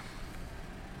Levy,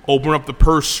 open up the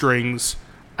purse strings.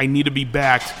 I need to be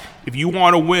backed. If you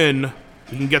want to win,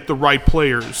 you can get the right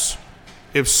players.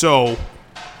 If so,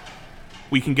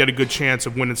 we can get a good chance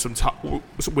of winning some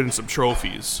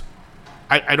trophies.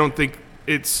 I don't think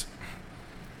it's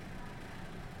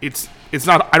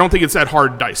not. I don't think it's that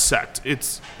hard to dissect. I'm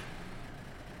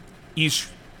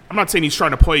not saying he's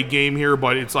trying to play a game here,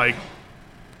 but it's like,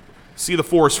 see the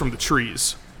forest from the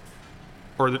trees,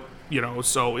 I'm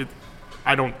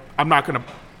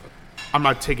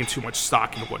not taking too much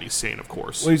stock into what he's saying, of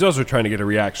course. Well, he's also trying to get a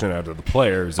reaction out of the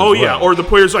players. Yeah, or the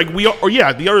players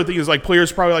the other thing is like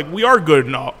players probably like, we are good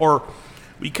enough, or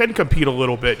we can compete a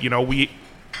little bit.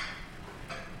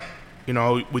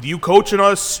 With you coaching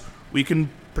us, we can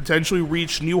potentially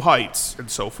reach new heights and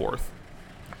so forth.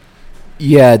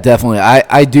 Yeah, definitely.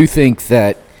 I do think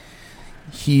that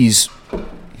he's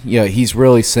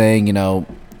really saying, he's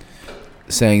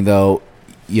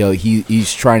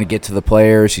trying to get to the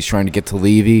players, he's trying to get to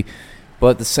Levy, but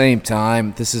at the same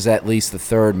time, this is at least the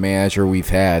third manager we've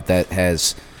had that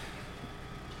has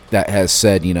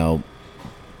said, the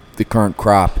current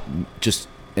crop, just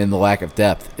in the lack of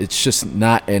depth, it's just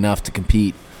not enough to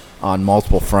compete on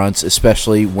multiple fronts,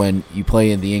 especially when you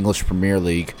play in the English Premier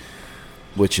League,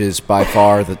 which is by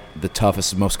far the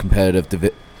toughest and most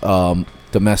competitive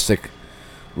domestic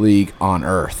league on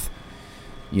earth.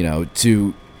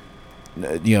 to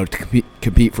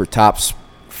compete for top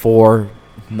 4,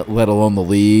 let alone the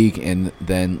league, and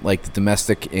then like the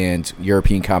domestic and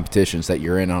European competitions that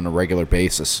you're in on a regular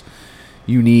basis.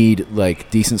 You need like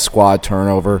decent squad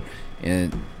turnover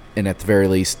and at the very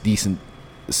least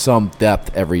some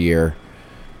depth every year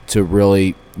to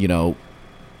really you got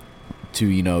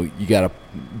to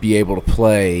be able to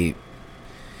play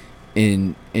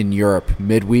in Europe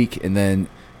midweek and then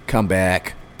come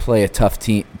back, play a tough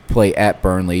team, play at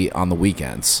Burnley on the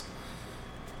weekends.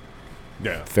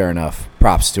 Yeah. Fair enough.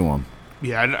 Props to him.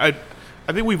 Yeah, and I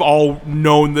think we've all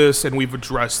known this and we've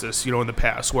addressed this, in the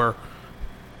past where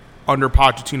under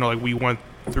Pochettino, like we went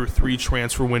through 3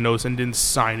 transfer windows and didn't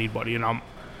sign anybody, and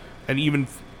even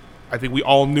I think we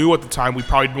all knew at the time we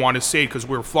probably didn't want to say it because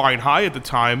we were flying high at the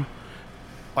time.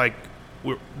 Like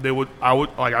I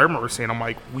remember saying, I'm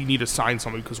like, we need to sign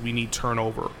somebody because we need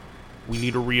turnover, we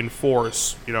need to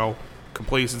reinforce,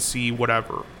 complacency,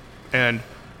 whatever, and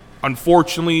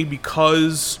unfortunately,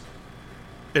 because,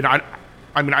 and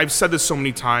I've said this so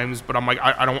many times, but I'm like,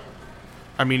 I don't.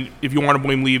 I mean, if you want to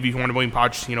blame Levy, if you want to blame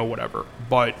Pochettino, whatever.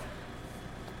 But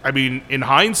I mean, in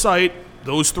hindsight,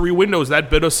 those 3 windows that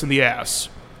bit us in the ass,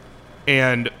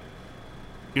 and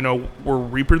we're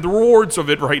reaping the rewards of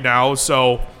it right now.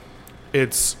 So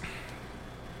it's,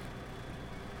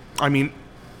 I mean,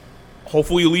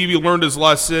 hopefully Levy learned his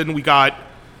lesson. We got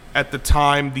at the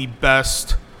time the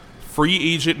best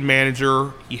free agent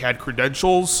manager. He had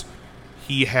credentials.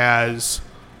 He has,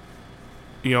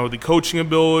 the coaching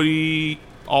ability,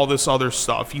 all this other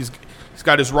stuff. He's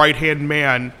got his right-hand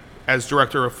man as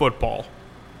director of football.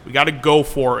 We got to go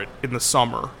for it in the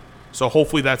summer. So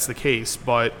hopefully that's the case.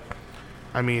 But,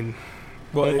 I mean,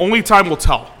 only time will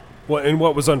tell. Well, and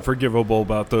what was unforgivable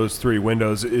about those 3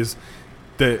 windows is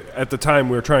that at the time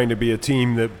we were trying to be a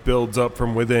team that builds up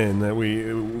from within, that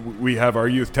we have our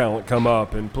youth talent come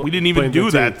up. And we didn't even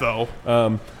do that, though.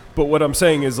 But what I'm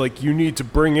saying is, like, you need to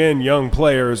bring in young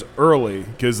players early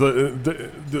because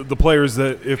the players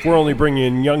that, if we're only bringing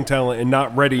in young talent and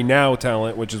not ready now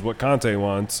talent, which is what Conte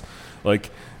wants, like,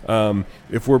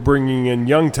 if we're bringing in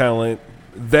young talent,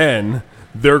 then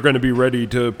they're going to be ready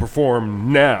to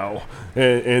perform now.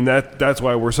 And that's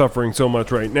why we're suffering so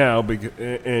much right now.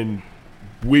 And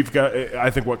we've got, I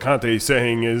think what Conte is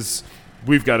saying is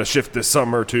we've got to shift this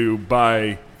summer to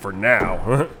buy for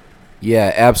now.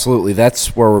 Yeah, absolutely.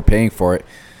 That's where we're paying for it.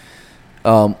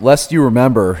 Lest you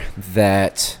remember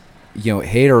that,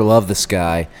 hate or love this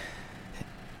guy,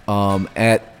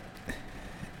 at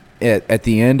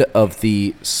the end of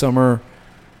the summer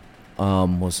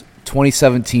was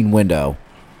 2017 window,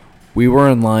 we were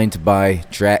in line to buy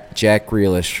Jack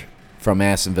Grealish from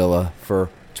Aston Villa for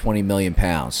 £20 million.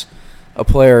 A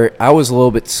player I was a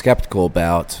little bit skeptical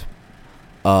about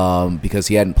because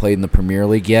he hadn't played in the Premier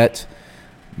League yet.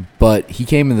 But he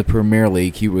came in the Premier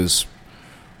League. He was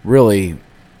really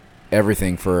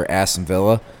everything for Aston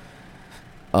Villa.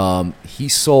 He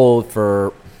sold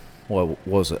for, what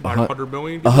was it? $100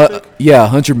 million? Yeah,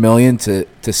 $100 million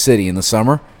to City in the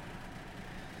summer.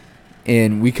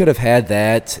 And we could have had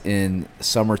that in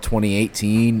summer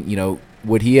 2018.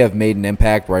 Would he have made an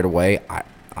impact right away?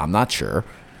 I'm not sure.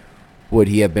 Would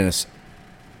he have been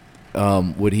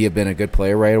a good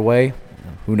player right away?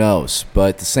 Who knows? But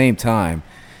at the same time,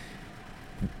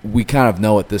 we kind of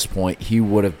know at this point he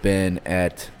would have been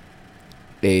at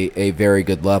a very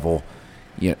good level,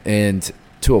 and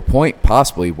to a point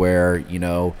possibly where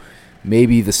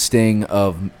maybe the sting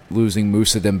of losing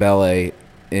Moussa Dembele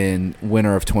in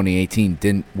winter of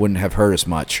 2018 wouldn't have hurt as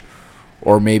much,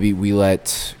 or maybe we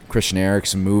let Christian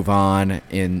Eriksen move on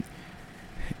in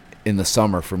the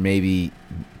summer for maybe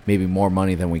more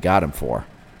money than we got him for.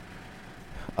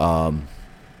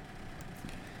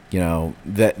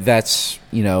 That's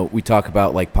we talk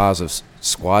about like positive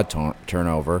squad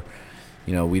turnover.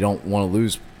 We don't want to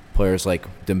lose players like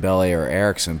Dembele or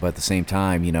Eriksen, but at the same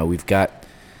time, we've got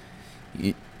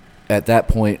at that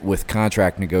point with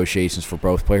contract negotiations for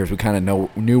both players, we kind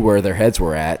of knew where their heads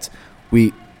were at.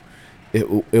 It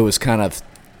was kind of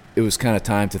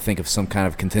time to think of some kind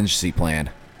of contingency plan.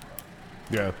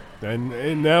 Yeah,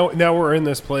 and now we're in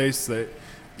this place that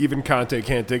even Conte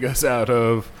can't dig us out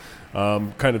of.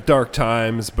 Kind of dark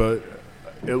times, but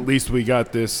at least we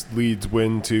got this Leeds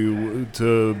win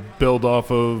to build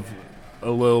off of a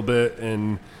little bit,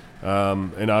 and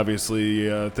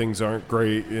obviously things aren't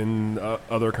great in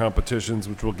other competitions,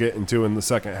 which we'll get into in the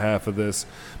second half of this.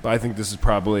 But I think this is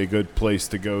probably a good place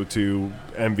to go to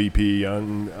MVP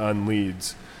on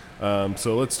Leeds.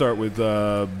 So let's start with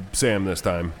Sam this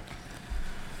time.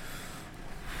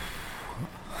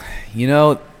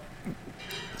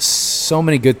 so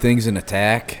many good things in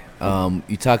attack.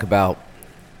 You talk about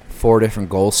 4 different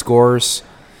goal scorers.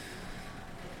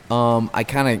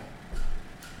 I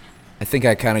think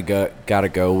I got to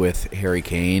go with Harry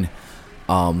Kane.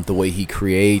 The way he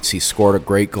creates, he scored a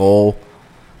great goal.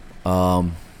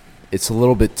 It's a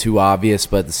little bit too obvious,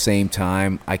 but at the same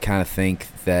time, I kind of think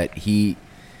that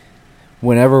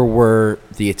whenever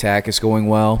the attack is going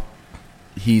well,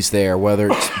 he's there, whether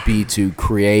it's be to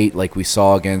create like we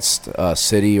saw against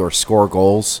City or score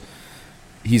goals.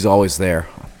 He's always there.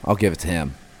 I'll give it to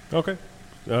him. Okay.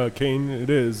 Kane it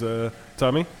is.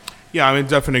 Tommy? Yeah, I'm in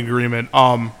definite agreement.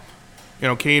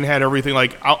 Kane had everything.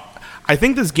 Like, I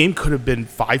think this game could have been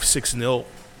 5-6-0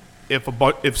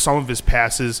 if some of his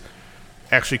passes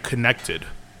actually connected.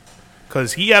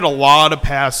 Because he had a lot of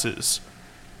passes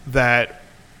that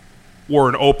were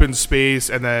in open space,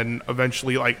 and then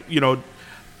eventually,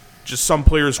 just some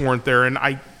players weren't there. And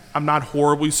I'm not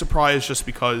horribly surprised just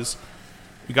because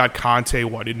we got Conte,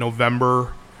 in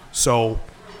November? So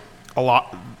a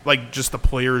lot, just the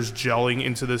players gelling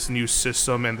into this new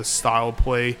system and the style of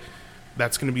play,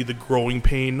 that's going to be the growing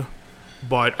pain.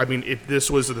 But, I mean, if this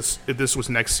was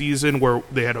next season where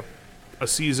they had a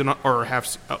season or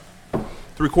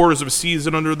three-quarters of a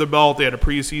season under the belt, they had a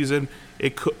preseason,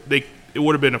 it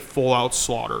would have been a full-out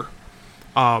slaughter.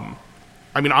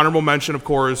 Honorable mention, of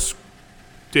course,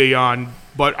 Dejan,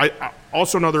 but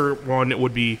also another one, it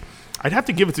would be, I'd have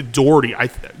to give it to Doherty,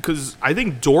 because I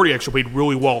think Doherty actually played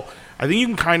really well. I think you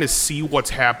can kind of see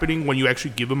what's happening when you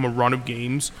actually give him a run of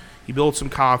games. He builds some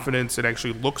confidence and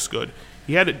actually looks good.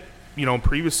 He had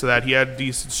previous to that, he had a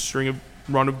decent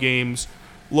run of games,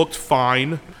 looked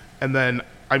fine, and then,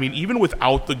 even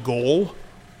without the goal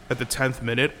at the 10th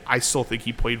minute, I still think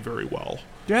he played very well.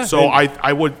 Yeah. So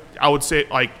I would say,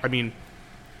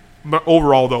 but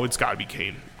overall, though, it's got to be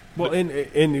Kane. Well, and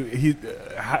he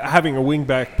having a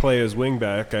wingback play as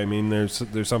wingback,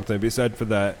 there's something to be said for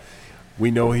that.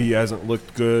 We know he hasn't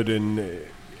looked good, and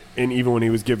even when he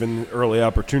was given early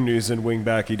opportunities in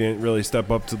wingback, he didn't really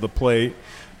step up to the plate.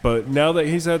 But now that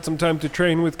he's had some time to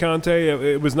train with Conte,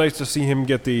 it was nice to see him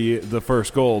get the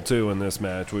first goal too in this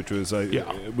match, which was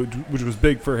which was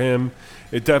big for him.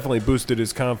 It definitely boosted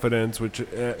his confidence,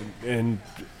 and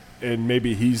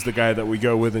maybe he's the guy that we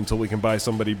go with until we can buy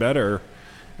somebody better,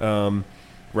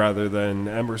 rather than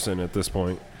Emerson at this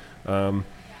point.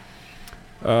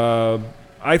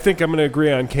 I think I'm going to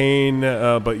agree on Kane,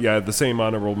 but yeah, the same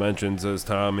honorable mentions as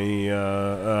Tommy,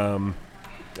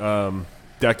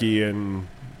 Decky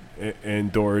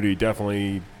and Doherty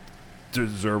definitely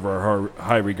deserve our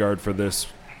high regard for this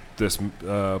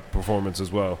performance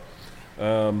as well.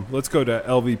 Let's go to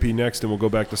LVP next, and we'll go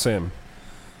back to Sam.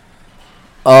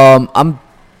 I'm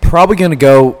probably going to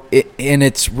go, and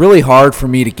it's really hard for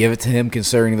me to give it to him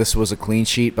considering this was a clean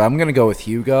sheet, but I'm going to go with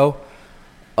Hugo.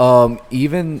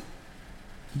 He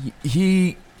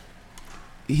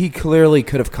clearly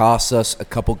could have cost us a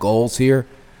couple goals here.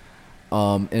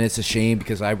 And it's a shame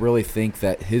because I really think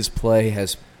that his play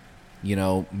has,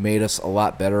 made us a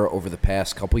lot better over the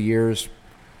past couple years,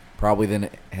 probably than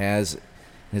it has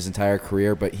his entire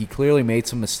career. But he clearly made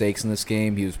some mistakes in this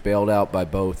game. He was bailed out by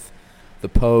both the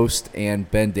post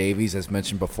and Ben Davies, as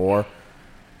mentioned before.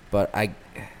 But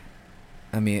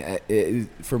for me,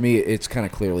 it's kind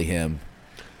of clearly him.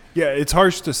 Yeah, it's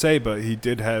harsh to say, but he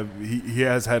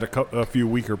has had a few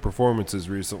weaker performances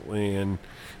recently,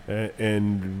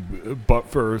 and but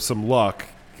for some luck,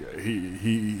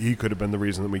 he could have been the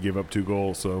reason that we gave up 2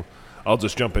 goals. So I'll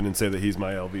just jump in and say that he's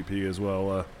my LVP as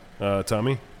well.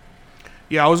 Tommy?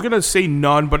 Yeah, I was gonna say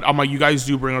none, but you guys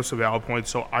do bring up some valid points,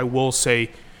 so I will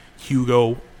say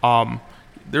Hugo.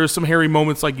 There's some hairy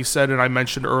moments, like you said, and I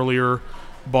mentioned earlier,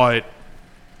 but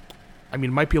it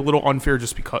might be a little unfair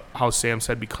just because how Sam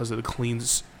said because of the clean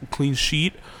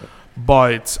sheet,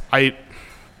 but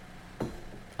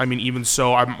even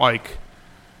so, I'm like,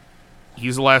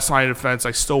 he's the last line of defense.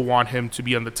 I still want him to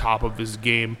be on the top of his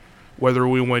game, whether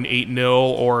we win 8-0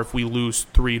 or if we lose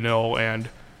 3-0, and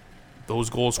those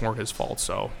goals weren't his fault.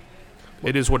 So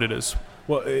it is what it is.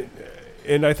 Well,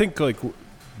 and I think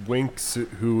Winks,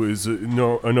 who is a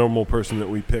normal person that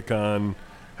we pick on,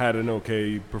 had an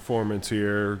okay performance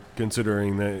here,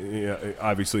 considering that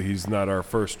obviously he's not our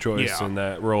first choice in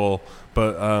that role.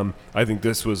 But I think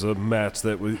this was a match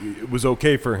that was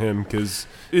okay for him because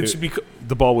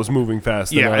the ball was moving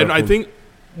fast. Yeah, and I think,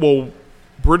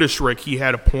 British Rick, he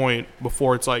had a point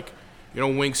before. It's like,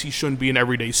 Winks, he shouldn't be an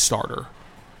everyday starter.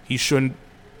 He shouldn't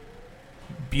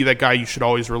be that guy you should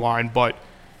always rely on, but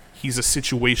he's a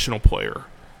situational player.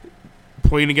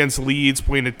 Playing against Leeds,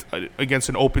 playing against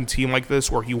an open team like this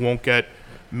where he won't get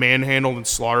manhandled and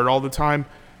slaughtered all the time,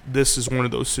 this is one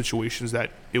of those situations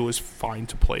that it was fine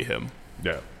to play him.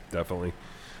 Yeah, definitely.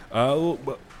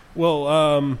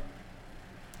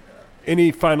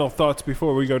 Any final thoughts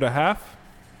before we go to half?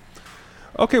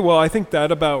 Okay, well, I think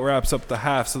that about wraps up the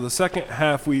half. So the second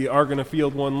half, we are going to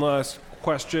field one last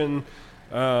question.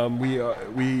 And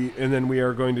then we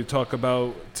are going to talk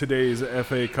about today's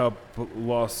FA Cup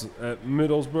loss at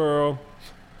Middlesbrough,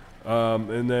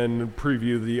 and then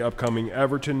preview the upcoming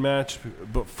Everton match.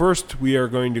 But first, we are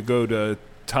going to go to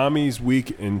Tommy's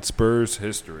Week in Spurs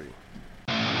History.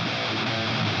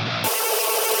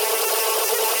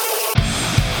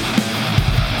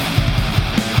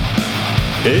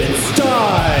 It's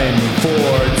time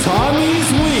for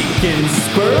Tommy's Week in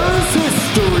Spurs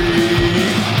History.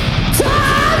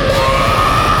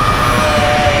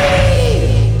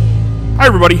 Hi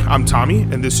everybody, I'm Tommy,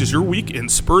 and this is your week in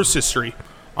Spurs history.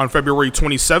 On February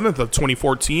 27th of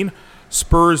 2014,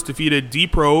 Spurs defeated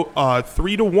Dnipro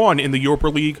 3-1 in the Europa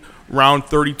League round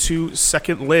 32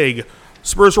 second leg.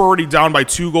 Spurs were already down by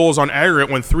 2 goals on aggregate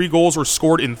when 3 goals were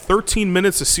scored in 13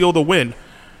 minutes to seal the win.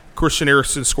 Christian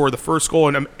Eriksen scored the first goal,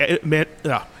 and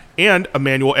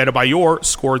Emmanuel Adebayor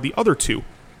scored the other 2.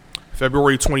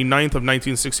 February 29th of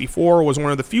 1964 was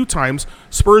one of the few times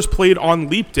Spurs played on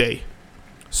Leap Day.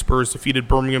 Spurs defeated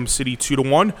Birmingham City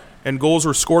 2-1, and goals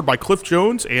were scored by Cliff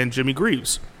Jones and Jimmy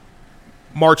Greaves.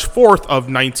 March 4th of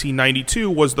 1992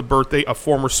 was the birthday of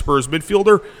former Spurs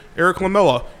midfielder Eric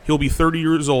Lamela. He'll be 30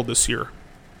 years old this year.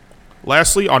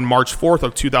 Lastly, on March 4th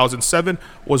of 2007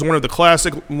 was one of the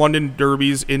classic London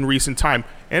derbies in recent time,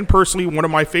 and personally one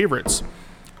of my favorites.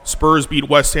 Spurs beat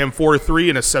West Ham 4-3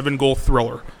 in a 7-goal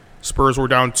thriller. Spurs were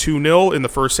down 2-0 in the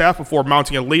first half before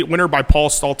mounting a late winner by Paul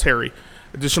Stalteri.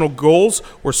 Additional goals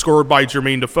were scored by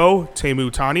Jermaine Defoe,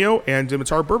 Teemu Tainio, and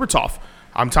Dimitar Berbatov.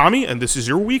 I'm Tommy, and this is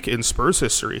your week in Spurs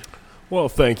history. Well,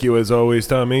 thank you as always,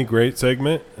 Tommy. Great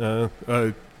segment.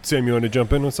 Sam, you want to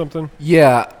jump in with something?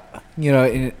 Yeah,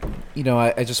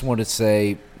 I just wanted to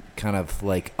say, kind of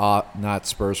like not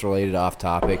Spurs related, off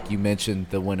topic. You mentioned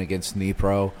the win against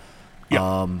Dnipro.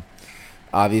 Yeah.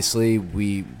 Obviously,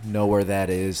 we know where that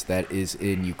is. That is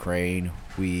in Ukraine.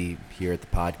 We here at the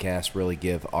podcast really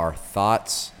give our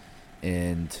thoughts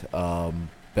and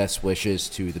best wishes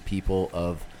to the people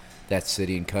of that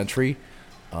city and country.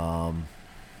 I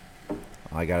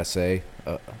gotta say,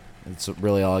 it's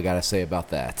really all I gotta say about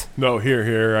that. No,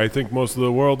 here. I think most of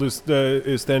the world is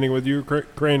standing with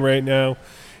Ukraine right now,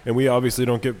 and we obviously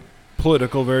don't get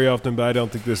political very often, but I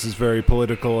don't think this is very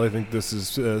political. I think this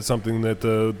is something that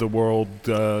the world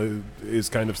is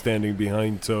kind of standing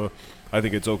behind. So I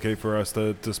think it's okay for us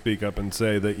to speak up and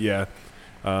say that,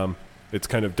 it's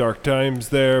kind of dark times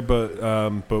there, but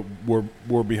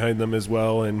we're behind them as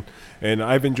well. And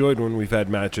I've enjoyed when we've had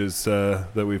matches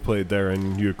that we played there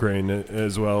in Ukraine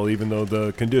as well, even though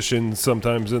the conditions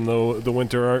sometimes in the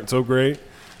winter aren't so great.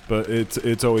 But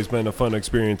it's always been a fun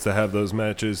experience to have those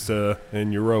matches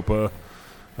in Europa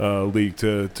League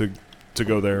to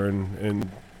go there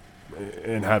and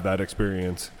have that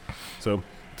experience. So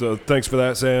thanks for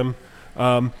that, Sam.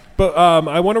 But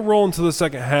I want to roll into the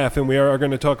second half, and we are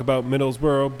going to talk about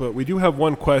Middlesbrough. But we do have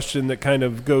one question that kind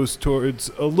of goes a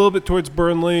little bit towards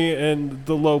Burnley and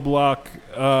the low block,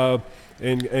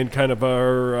 and kind of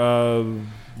our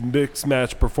mixed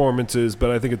match performances, but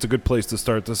I think it's a good place to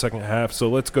start the second half. So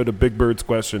let's go to Big Bird's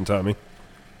question, Tommy.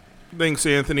 Thanks,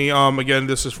 Anthony. Again,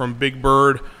 this is from Big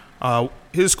Bird.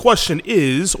 His question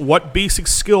is, what basic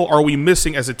skill are we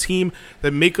missing as a team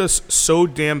that make us so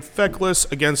damn feckless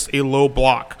against a low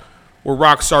block? We're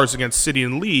rock stars against City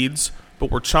and Leeds, but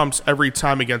we're chumps every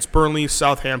time against Burnley,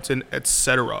 Southampton,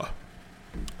 etc.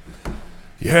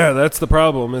 Yeah, that's the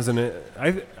problem, isn't it?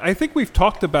 I think we've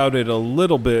talked about it a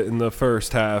little bit in the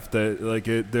first half that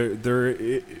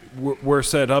we're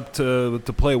set up to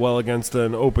play well against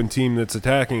an open team that's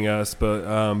attacking us,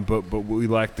 but we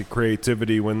lack the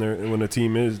creativity when a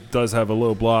team does have a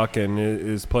low block and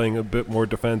is playing a bit more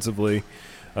defensively.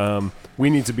 We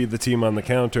need to be the team on the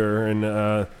counter,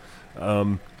 and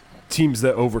teams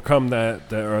that overcome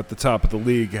that are at the top of the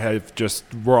league have just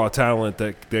raw talent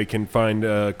that they can find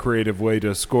a creative way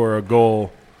to score a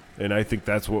goal, and I think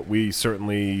that's what we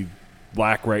certainly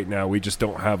lack right now. We just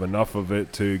don't have enough of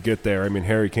it to get there. I mean,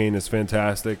 Harry Kane is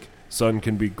fantastic. Son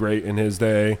can be great in his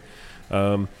day,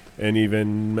 and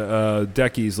even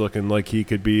Decky's looking like he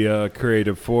could be a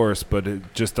creative force, but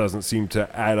it just doesn't seem to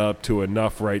add up to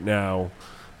enough right now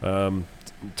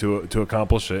to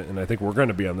accomplish it, and I think we're going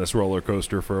to be on this roller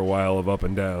coaster for a while of up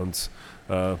and downs.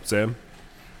 Sam?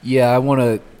 Yeah, I want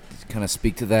to kind of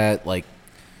speak to that.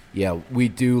 We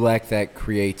do lack that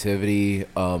creativity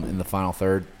in the final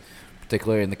third,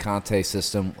 particularly in the Conte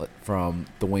system from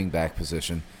the wingback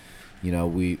position. You know,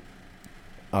 we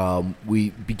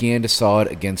began to saw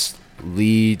it against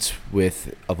Leeds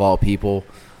with, of all people,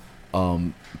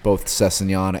 both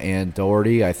Sessegnon and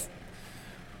Doherty. I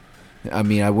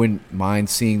mean, I wouldn't mind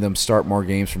seeing them start more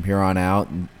games from here on out,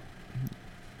 and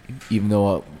even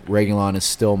though Reguilon is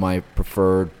still my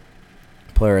preferred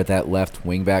player at that left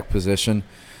wingback position.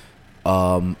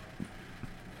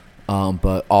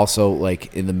 But also,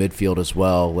 like, in the midfield as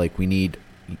well, like, we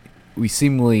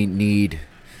seemingly need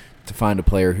to find a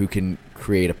player who can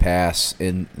create a pass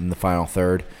in the final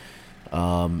third.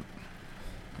 But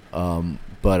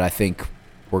I think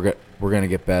we're going to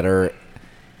get better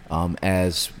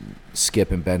as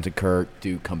Skip and Bentancur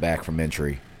do come back from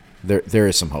injury. There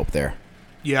is some hope there.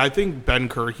 Yeah, I think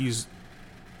Bentancur,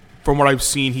 from what I've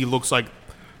seen, he looks like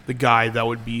the guy that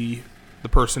would be the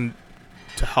person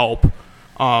to help.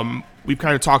 We've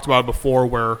kind of talked about it before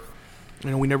where,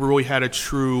 we never really had a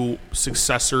true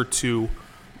successor to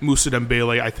Moussa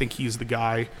Dembele. I think he's the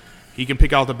guy. He can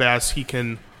pick out the best. He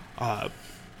can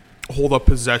hold up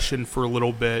possession for a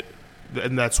little bit,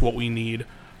 and that's what we need.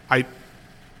 I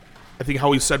think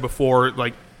how he said before,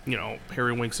 like,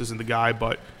 Harry Winks isn't the guy,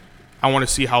 but I want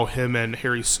to see how him and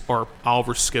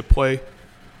Oliver Skip play.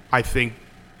 I think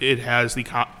it has the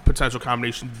potential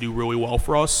combination to do really well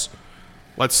for us.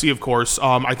 Let's see, of course.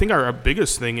 I think our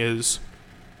biggest thing is,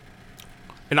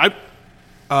 and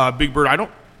Big Bird,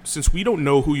 since we don't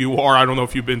know who you are, I don't know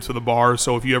if you've been to the bar,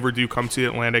 so if you ever do come to the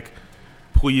Atlantic,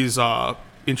 please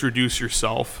introduce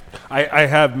yourself. I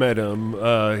have met him,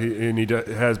 and he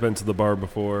has been to the bar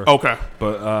before. Okay.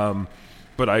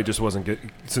 But I just wasn't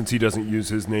since he doesn't use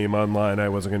his name online, I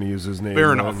wasn't going to use his name.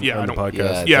 Fair enough. On Yeah, the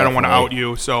podcast. I don't want to out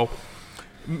you, so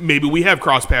maybe we have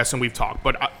cross paths and we've talked.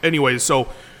 But anyways, so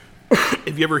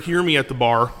if you ever hear me at the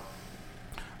bar,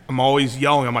 I'm always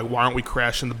yelling. I'm like, why aren't we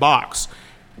crashing the box?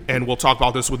 And we'll talk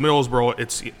about this with Middlesbrough.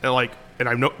 It's like, and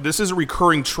I know this is a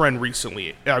recurring trend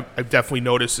recently. I've definitely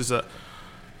noticed is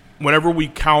whenever we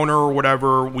counter or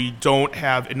whatever, we don't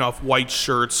have enough white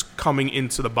shirts coming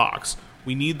into the box.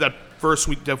 We need that. First,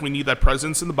 we definitely need that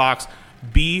presence in the box.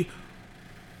 B,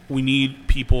 we need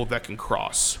people that can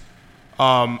cross.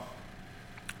 I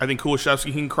think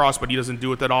Kulusevski can cross, but he doesn't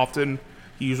do it that often.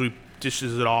 He usually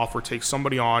dishes it off or takes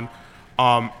somebody on.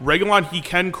 Reguilon, he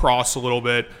can cross a little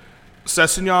bit.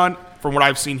 Sessegnon, from what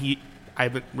I've seen, I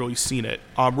haven't really seen it.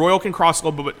 Royal can cross a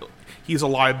little bit, but he's a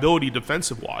liability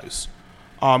defensive-wise.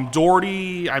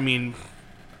 Doherty, I mean,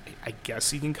 I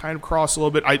guess he can kind of cross a little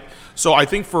bit. So I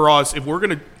think for us, if we're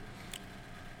gonna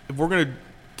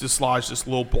dislodge this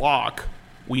little block,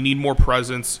 we need more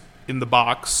presence in the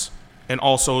box and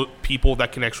also people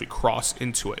that can actually cross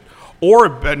into it. Or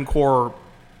if Bentancur,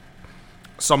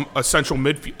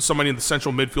 somebody in the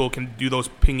central midfield can do those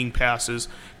pinging passes,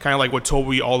 kind of like what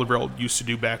Toby Alderweireld used to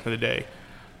do back in the day.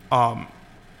 And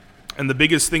the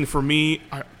biggest thing for me,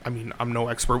 I mean, I'm no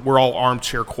expert. We're all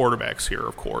armchair quarterbacks here,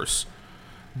 of course.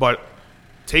 But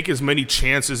take as many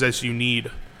chances as you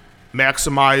need.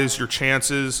 Maximize your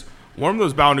chances. One of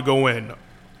those bound to go in.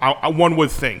 One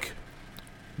would think.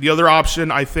 The other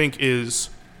option, I think, is,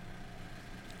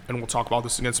 and we'll talk about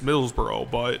this against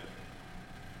Middlesbrough, but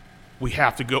we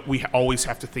always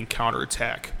have to think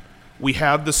counterattack. We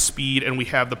have the speed and we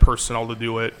have the personnel to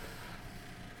do it.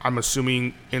 I'm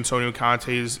assuming Antonio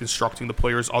Conte is instructing the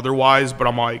players otherwise, but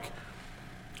I'm like,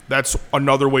 that's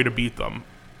another way to beat them.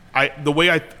 The way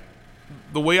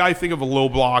I think of a low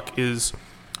block is,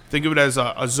 think of it as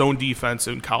a zone defense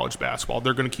in college basketball.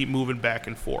 They're going to keep moving back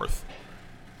and forth,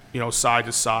 side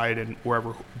to side and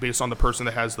wherever, based on the person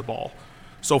that has the ball.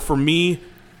 So for me,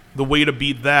 the way to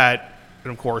beat that,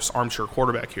 and of course, armchair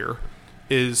quarterback here,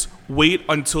 is wait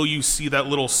until you see that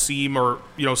little seam or,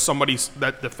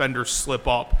 that defender slip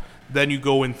up. Then you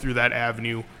go in through that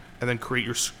avenue and then create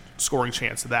your scoring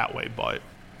chance that way. But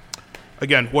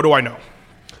again, what do I know?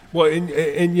 Well,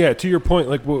 and yeah, to your point,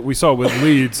 like what we saw with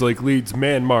Leeds, like Leeds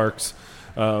man marks,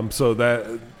 so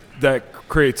that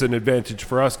creates an advantage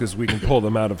for us because we can pull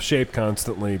them out of shape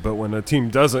constantly. But when a team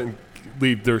doesn't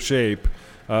leave their shape,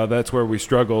 that's where we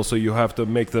struggle. So you have to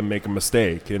make them make a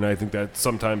mistake, and I think that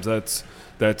sometimes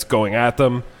that's going at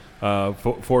them,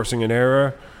 forcing an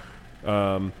error.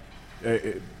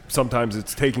 Sometimes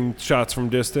it's taking shots from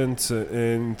distance,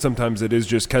 and sometimes it is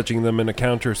just catching them in a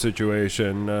counter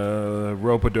situation.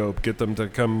 Rope-a-dope, get them to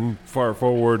come far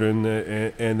forward and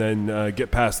then get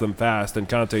past them fast. And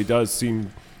Conte does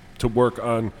seem to work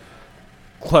on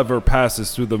clever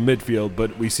passes through the midfield,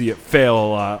 but we see it fail a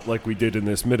lot like we did in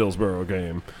this Middlesbrough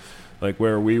game. Like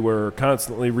where we were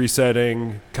constantly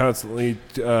resetting,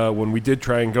 when we did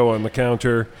try and go on the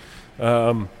counter,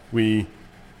 we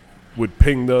would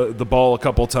ping the ball a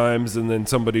couple times, and then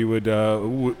somebody would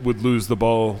lose the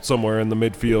ball somewhere in the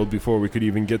midfield before we could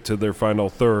even get to their final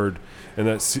third,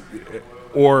 and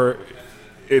or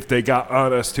if they got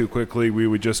on us too quickly, we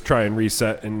would just try and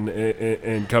reset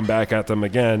and come back at them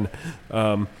again.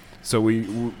 So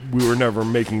we were never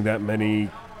making that many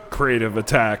creative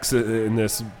attacks in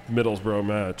this Middlesbrough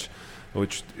match,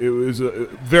 which it was a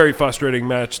very frustrating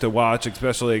match to watch,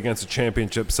 especially against a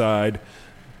championship side,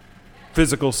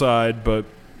 physical side, but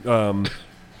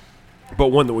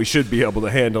one that we should be able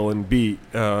to handle and beat,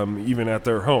 even at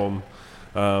their home.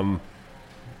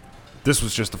 This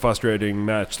was just a frustrating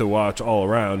match to watch all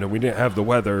around, and we didn't have the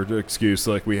weather excuse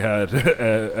like we had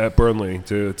at Burnley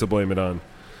to blame it on.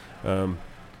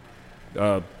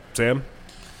 Sam?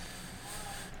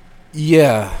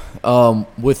 Yeah.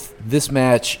 With this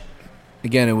match,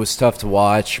 again, it was tough to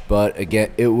watch, but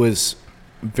again, it was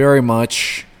very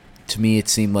much, to me, it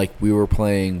seemed like we were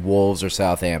playing Wolves or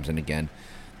Southampton again.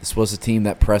 This was a team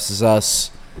that presses us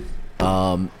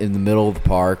in the middle of the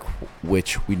park,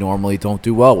 which we normally don't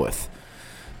do well with.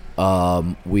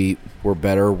 We were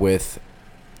better with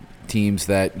teams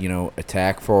that,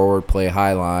 attack forward, play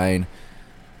high line,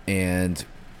 and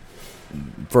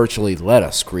virtually let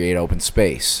us create open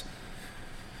space.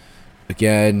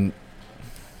 Again,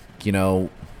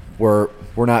 we're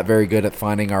not very good at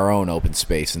finding our own open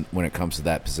space when it comes to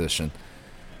that position.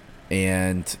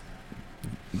 And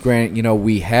granted,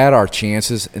 we had our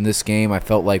chances in this game. I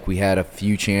felt like we had a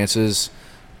few chances.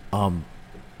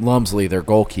 Lumsley, their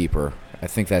goalkeeper, I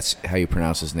think that's how you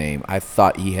pronounce his name. I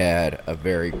thought he had a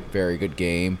very, very good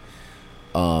game.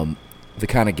 The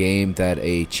kind of game that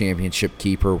a championship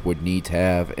keeper would need to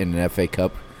have in an FA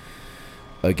Cup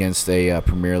against a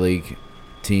Premier League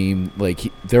team.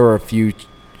 There were a few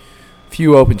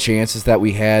open chances that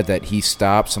we had that he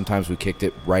stopped. Sometimes we kicked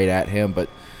it right at him, but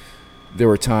there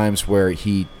were times where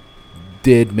he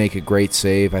did make a great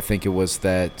save. I think it was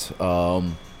that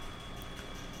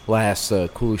last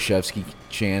Kulusevski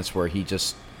chance where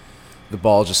the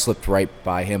ball just slipped right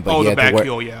by him. But the back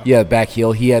heel, yeah. Yeah, back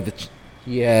heel. He had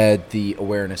the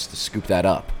awareness to scoop that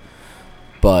up.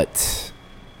 But,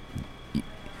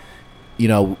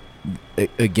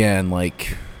 again,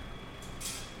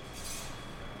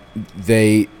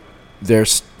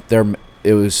 it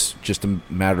was just a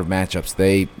matter of matchups.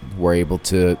 They were able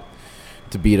to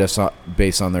beat us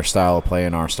based on their style of play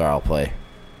and our style of play.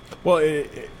 Well,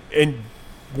 and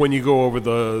when you go over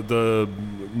the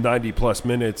 90-plus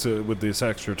minutes with this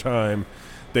extra time,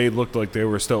 they looked like they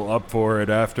were still up for it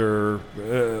after,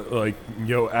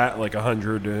 at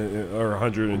 100 or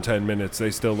 110 minutes.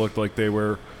 They still looked like they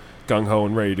were gung-ho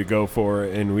and ready to go for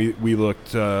it, and we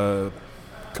looked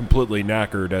completely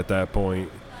knackered at that point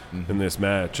in this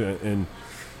match, and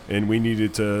we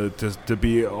needed to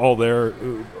be all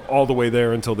the way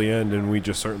there until the end, and we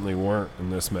just certainly weren't in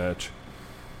this match.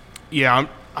 Yeah,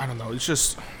 I don't know. It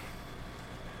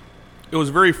was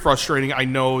very frustrating. I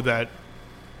know that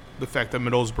the fact that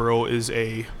Middlesbrough is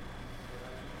a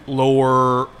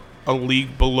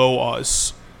league below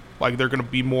us, they're going to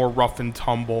be more rough and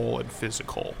tumble and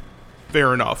physical.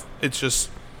 Fair enough. It's just,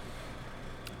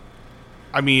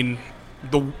 from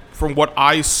what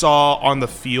I saw on the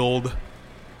field,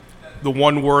 the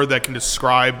one word that can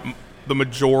describe the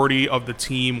majority of the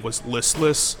team was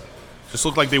listless. Just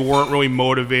looked like they weren't really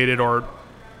motivated or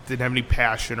didn't have any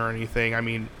passion or anything.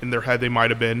 In their head they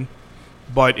might have been.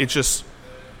 But it's just,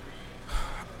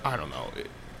 I don't know.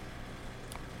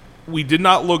 We did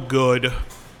not look good.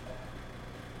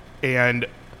 And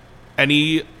how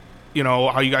you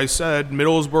guys said,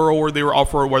 Middlesbrough, where they were up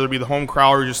for it, whether it be the home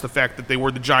crowd or just the fact that they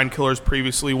were the giant killers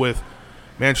previously with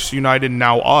Manchester United and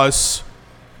now us.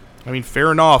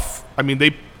 Fair enough.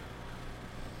 They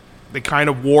kind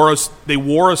of wore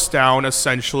us down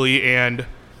essentially, and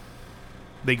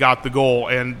they got the goal.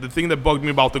 And the thing that bugged me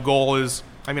about the goal is,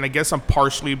 I guess I'm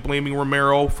partially blaming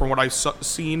Romero from what I've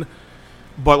seen,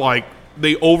 but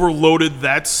they overloaded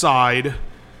that side,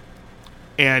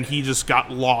 and he just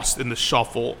got lost in the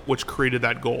shuffle, which created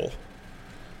that goal.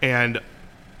 And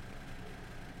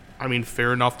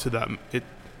fair enough to them.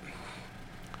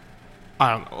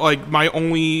 I don't know. My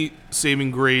only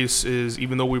saving grace is,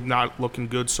 even though we're not looking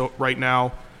good right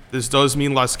now, this does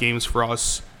mean less games for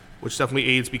us, which definitely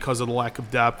aids because of the lack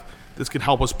of depth. This could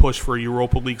help us push for a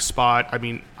Europa League spot. I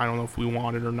don't know if we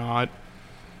want it or not.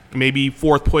 Maybe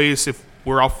fourth place if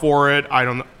we're up for it. I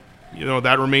don't know.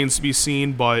 That remains to be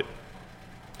seen. But,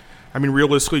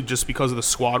 realistically, just because of the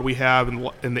squad we have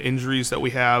and the injuries that we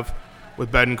have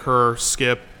with Bentancur,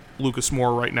 Skip, Lucas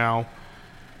Moura right now,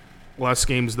 less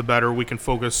games the better. We can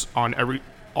focus on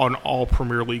all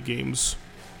Premier League games.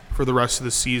 for the rest of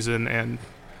the season, and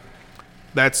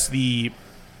that's the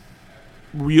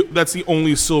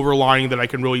only silver lining that I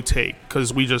can really take,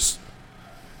 because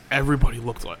everybody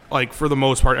looked like for the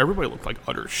most part, everybody looked like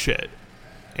utter shit.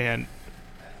 And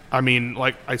I mean,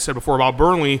 like I said before about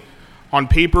Burnley, on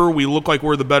paper we look like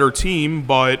we're the better team,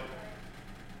 but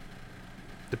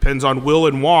depends on will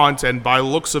and want, and by the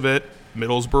looks of it,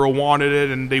 Middlesbrough wanted it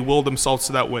and they willed themselves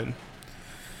to that win.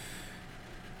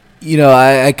 You know,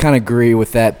 I kind of agree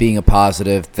with that being a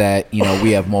positive, that, you know,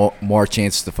 we have more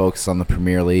chances to focus on the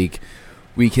Premier League.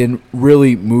 We can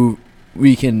really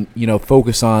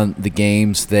focus on the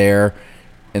games there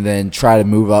and then try to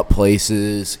move up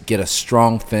places, get a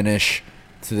strong finish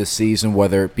to the season,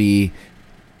 whether it be,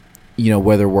 you know,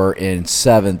 whether we're in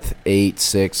 7th, 8th,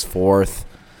 6th, 4th,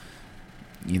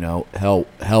 you know,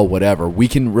 hell, whatever. We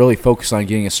can really focus on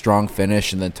getting a strong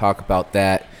finish and then talk about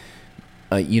that,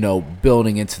 you know,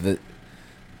 building into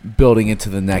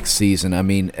the next season. I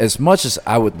mean, as much as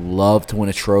I would love to win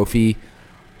a trophy,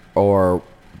 or,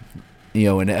 you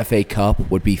know, an FA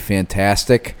Cup would be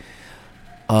fantastic.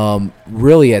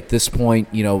 Really, at this point,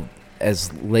 you know,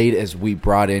 as late as we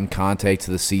brought in Conte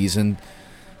to the season,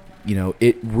 you know,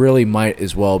 it really might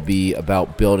as well be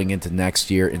about building into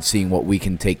next year and seeing what we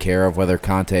can take care of, whether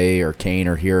Conte or Kane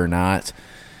are here or not.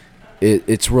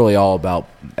 It's really all about,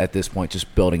 at this point,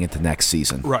 just building into next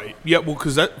season. Right. Yeah, well,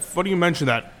 because funny you mention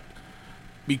that,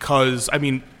 because, I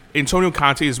mean, Antonio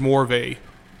Conte is more of a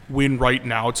win right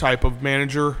now type of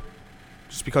manager,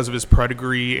 just because of his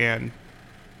pedigree and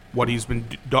what he's been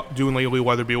doing lately,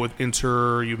 whether it be with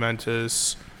Inter,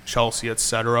 Juventus, Chelsea,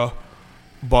 etc.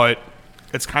 But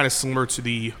it's kind of similar to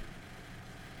the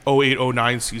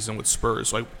 08-09 season with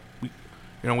Spurs. Like,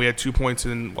 we had 2 points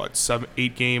in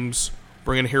 8 games.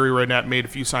 Bringing Harry Redknapp, made a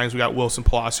few signings. We got Wilson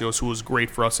Palacios, who was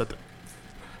great for us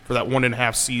for that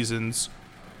 1.5 seasons.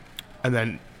 And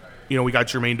then, you know, we got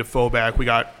Jermaine Defoe back. We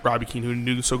got Robbie Keane, who didn't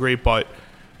do so great, but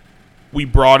we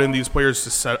brought in these players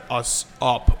to set us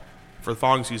up for the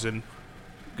following season.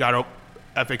 Got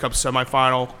a FA Cup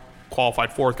semifinal,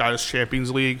 qualified 4th, got us Champions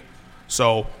League.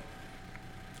 So,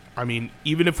 I mean,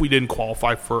 even if we didn't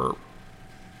qualify for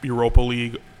Europa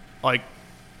League, like,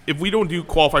 if we don't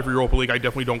qualify for Europa League, I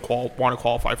definitely don't want to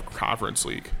qualify for Conference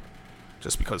League,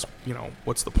 just because, you know,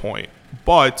 what's the point?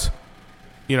 But,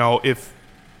 you know, if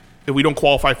we don't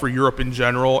qualify for Europe in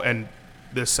general, and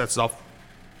this sets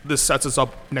us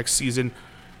up next season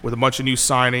with a bunch of new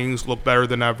signings, look better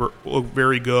than ever, look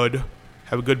very good,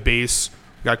 have a good base.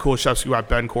 We got Kulusevski, we got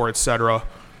Bencourt, etc.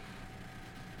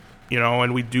 You know,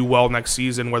 and we do well next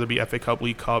season, whether it be FA Cup,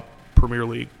 League Cup, Premier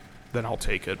League, then I'll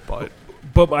take it.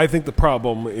 But I think the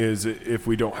problem is, if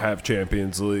we don't have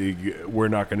Champions League, we're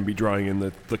not going to be drawing in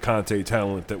the Conte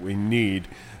talent that we need.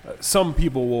 Some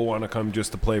people will want to come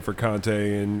just to play for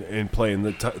Conte and play in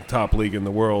the top league in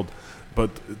the world,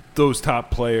 but those top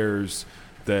players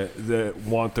that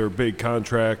want their big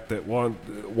contract, that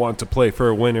want to play for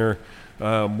a winner,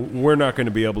 we're not going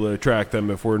to be able to attract them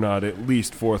if we're not at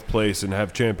least 4th place and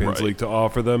have Champions League to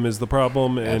offer them, is the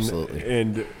problem. Absolutely.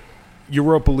 And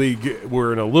Europa League,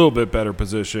 we're in a little bit better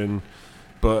position,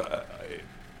 but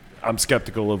I'm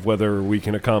skeptical of whether we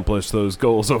can accomplish those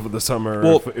goals over the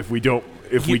summer if we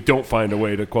don't find a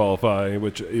way to qualify,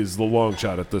 which is the long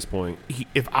shot at this point.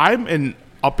 If I'm an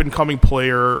up-and-coming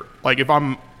player, like if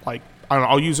I'm like, I don't know,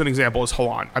 I'll use an example as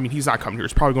Haaland. I mean, he's not coming here.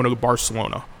 He's probably going to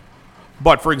Barcelona.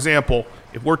 But, for example,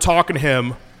 if we're talking to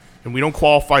him and we don't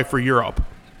qualify for Europe,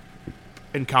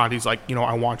 and Conte's like, you know,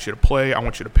 I want you to play. I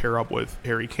want you to pair up with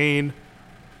Harry Kane.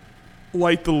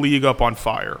 Light the league up on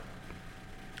fire.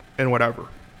 And whatever.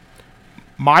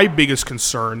 My biggest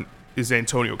concern is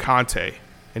Antonio Conte.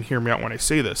 And hear me out when I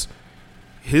say this.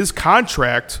 His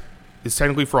contract is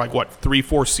technically for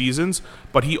 3-4 seasons,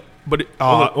 but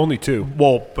only 2.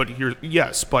 Well, but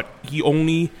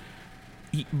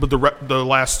but the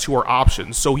last 2 are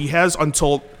options. So he has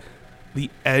until the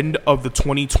end of the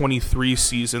 2023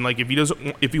 season. Like, if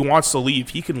he wants to leave,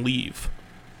 he can leave.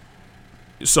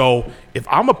 So if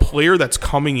I'm a player that's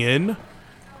coming in,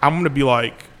 I'm going to be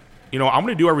like, you know, I'm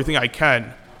going to do everything I can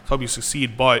to help you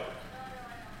succeed, but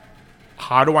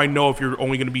how do I know if you're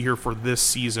only going to be here for this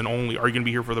season only? Are you going to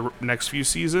be here for the next few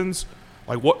seasons?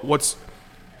 Like, what's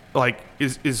like,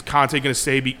 is Conte going to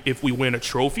stay if we win a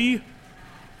trophy?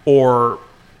 Or,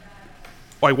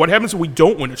 like, what happens if we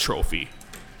don't win a trophy?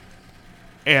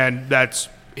 And that's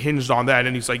hinged on that.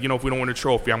 And he's like, you know, if we don't win a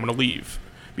trophy, I'm going to leave.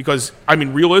 Because, I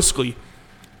mean, realistically,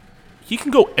 he can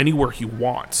go anywhere he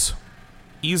wants.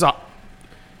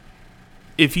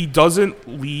 If he doesn't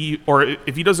leave, or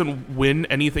if he doesn't win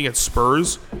anything at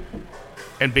Spurs,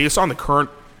 and based on the current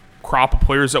crop of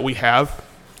players that we have,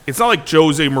 it's not like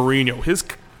Jose Mourinho.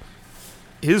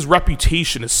 His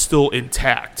reputation is still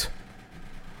intact.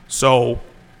 So,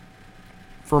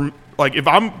 if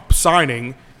I'm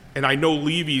signing and I know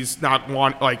Levy's not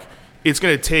it's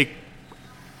going to take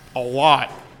a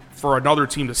lot for another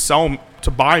team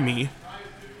to buy me.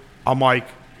 I'm like,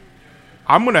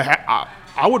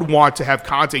 I would want to have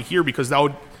Conte here because that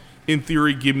would, in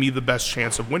theory, give me the best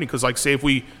chance of winning. Because,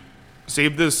 say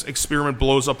if this experiment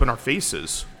blows up in our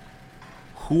faces,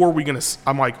 who are we going to?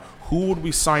 I'm like, who would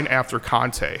we sign after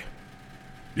Conte?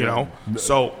 You know,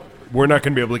 so we're not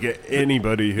going to be able to get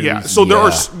anybody who's So there are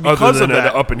because other than of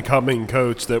that an up and coming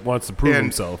coach that wants to prove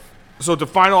himself. So to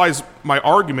finalize my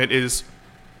argument is,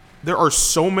 there are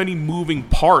so many moving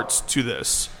parts to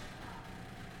this,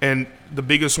 and the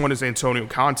biggest one is Antonio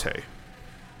Conte.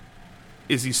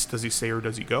 Does he stay or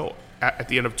does he go at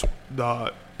the end of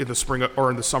in the spring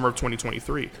or in the summer of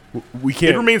 2023? We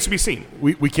can't. It remains to be seen.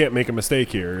 We can't make a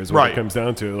mistake here. Is what it comes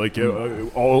down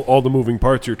to. All the moving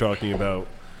parts you're talking about,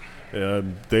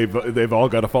 they've all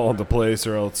got to fall into place,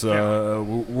 or else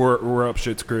we're up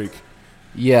shit's creek.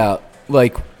 Yeah,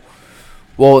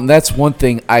 well, and that's one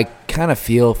thing I kind of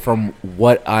feel from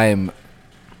what I'm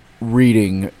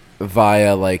reading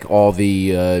via all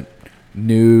the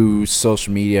news,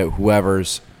 social media,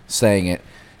 whoever's saying it,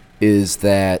 is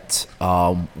that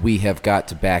we have got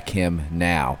to back him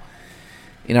now.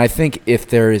 And I think if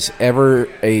there is ever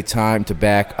a time to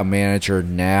back a manager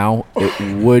now,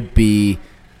 it would be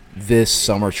this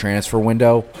summer transfer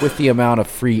window with the amount of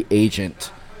free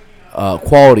agent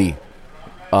quality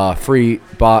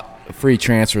free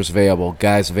transfers available,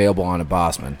 guys available on a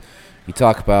Bosman. You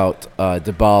talk about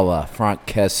Dybala, Frank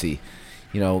Kessie.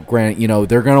 Granted,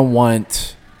 they're going to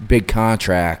want big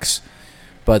contracts,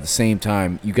 but at the same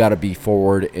time, you got to be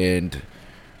forward and,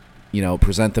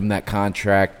 present them that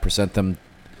contract, present them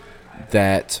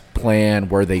that plan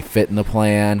where they fit in the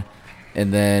plan,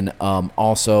 and then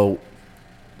also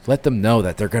let them know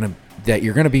that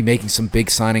you're going to be making some big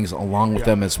signings along with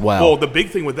them as well. Well, the big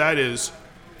thing with that is,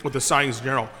 with the signings in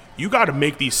general, you got to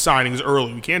make these signings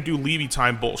early. We can't do Levy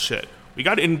time bullshit. We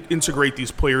got to integrate these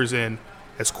players in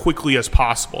as quickly as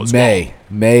possible.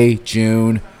 May,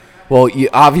 June. Well,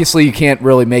 obviously you can't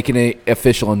really make it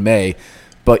official in May,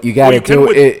 but you got to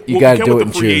do it. You got to do it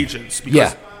in June. Agents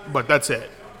but that's it.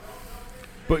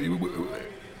 But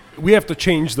we have to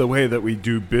change the way that we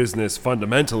do business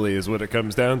fundamentally, is what it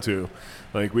comes down to.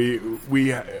 We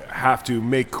have to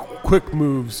make quick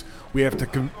moves. We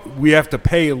have to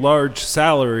pay large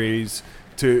salaries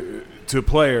to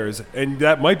players, and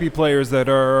that might be players that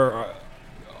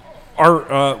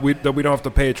that we don't have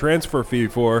to pay a transfer fee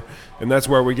for, and that's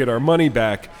where we get our money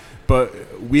back.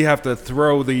 But we have to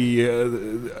throw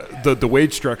the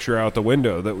wage structure out the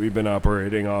window that we've been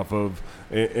operating off of,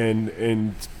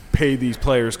 and pay these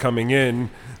players coming in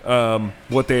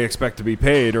what they expect to be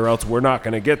paid, or else we're not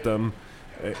going to get them.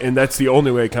 And that's the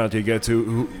only way Conte gets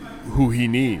who he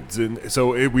needs. And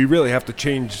so we really have to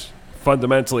change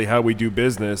fundamentally how we do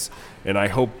business, and I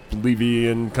hope Levy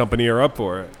and company are up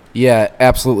for it. Yeah,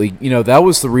 absolutely. That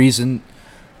was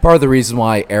part of the reason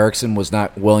why Eriksson was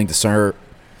not willing to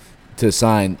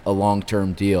sign a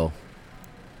long-term deal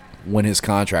when his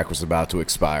contract was about to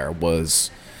expire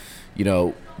was,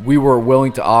 we were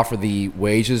willing to offer the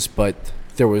wages, but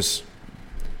there was,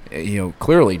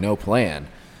 clearly no plan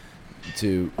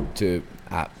to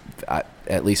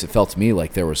at least it felt to me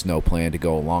like there was no plan to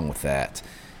go along with that.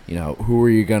 Who are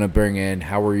you going to bring in?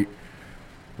 How are you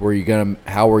going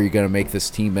to make this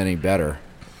team any better?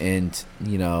 And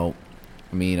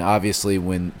obviously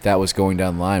when that was going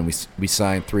down the line, we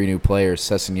signed 3 new players: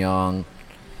 Sessegnon,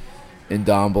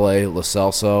 Ndombele, Lo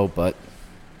Celso. But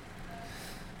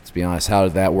let's be honest, how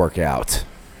did that work out?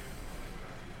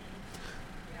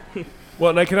 Well,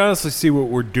 and I can honestly see what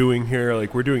we're doing here.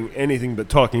 We're doing anything but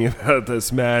talking about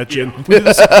this match. And we did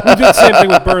the same thing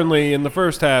with Burnley in the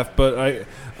first half, but I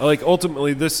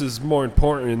ultimately this is more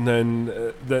important than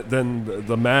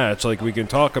the match. We can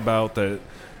talk about that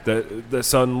the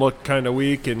Son looked kind of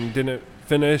weak and didn't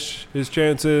finish his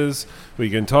chances.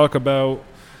 We can talk about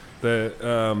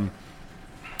that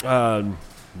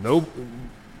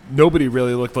nobody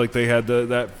really looked like they had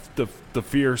the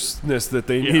fierceness that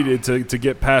they needed to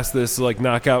get past this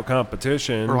knockout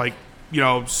competition. Or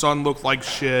Son looked like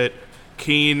shit.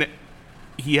 Kane,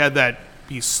 he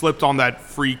slipped on that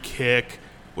free kick,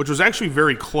 which was actually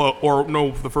very close. Or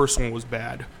no, the first one was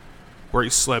bad, where he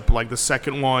slipped. The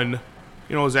second one,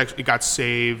 it got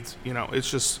saved.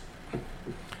 It's just, I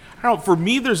don't know. For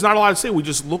me, there's not a lot to say. We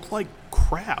just looked like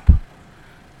crap.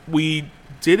 We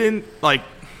didn't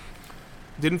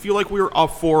didn't feel like we were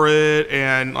up for it,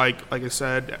 and like I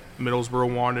said,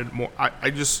 Middlesbrough wanted more. I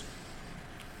just,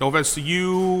 no offense to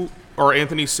you or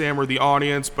Anthony, Sam, or the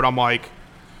audience, but I'm like,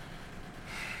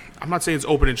 I'm not saying it's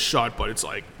open and shut, but it's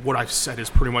like what I've said is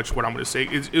pretty much what I'm going to say.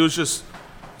 It was just,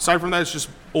 aside from that, it's just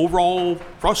overall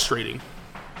frustrating.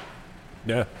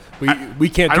 Yeah, we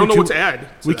can't. I don't know what to add.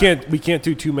 We can't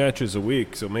do 2 matches a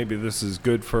week, so maybe this is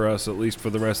good for us at least for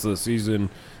the rest of the season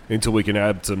until we can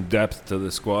add some depth to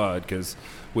the squad. Because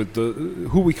with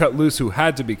who we cut loose, who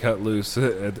had to be cut loose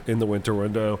in the winter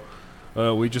window,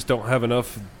 we just don't have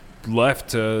enough left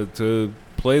to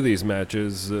play these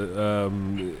matches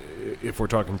if we're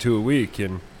talking 2 a week.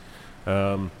 And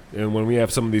when we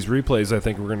have some of these replays, I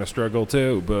think we're going to struggle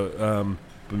too.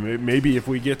 But maybe if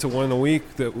we get to 1 a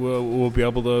week, that we'll be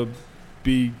able to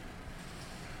be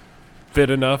fit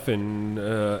enough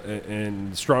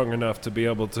and strong enough to be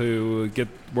able to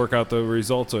work out the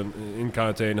results in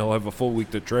Conte, and he'll have a full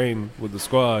week to train with the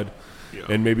squad,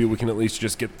 and maybe we can at least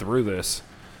just get through this.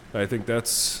 I think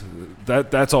that's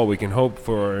all we can hope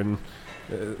for, and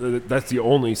that's the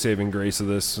only saving grace of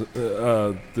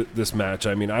this match.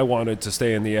 I mean, I wanted to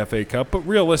stay in the FA Cup, but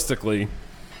realistically,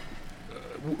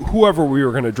 whoever we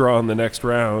were going to draw in the next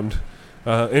round,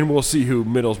 and we'll see who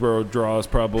Middlesbrough draws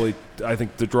probably. I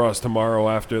think the draw is tomorrow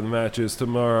after the match is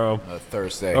tomorrow.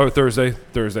 Thursday. Oh,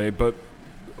 Thursday. But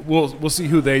we'll see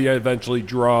who they eventually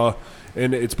draw,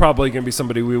 and it's probably going to be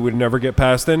somebody we would never get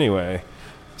past anyway.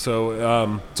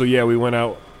 So yeah, we went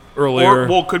out earlier.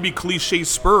 Or, could be cliche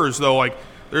Spurs, though. Like,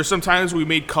 there's sometimes we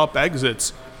made cup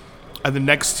exits, and the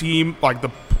next team, like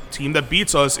the team that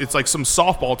beats us, it's like some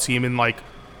softball team in, like,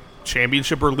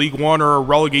 Championship or League One or a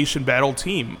relegation battle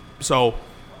team. So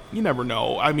you never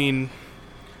know. I mean,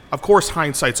 of course,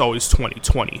 hindsight's always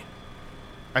 20/20.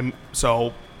 I'm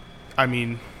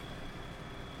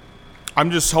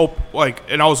just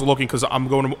and I was looking because I'm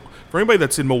going to, for anybody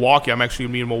that's in Milwaukee, I'm actually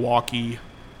going to be in Milwaukee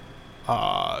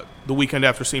the weekend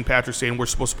after St. Patrick's Day, and we're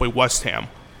supposed to play West Ham.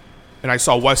 And I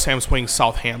saw West Ham's playing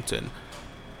Southampton.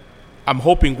 I'm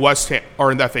hoping West Ham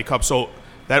are in the FA Cup, so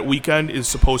that weekend is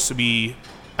supposed to be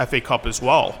FA Cup as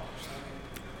well.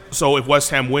 So if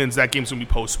West Ham wins, that game's going to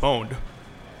be postponed.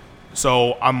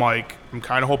 So I'm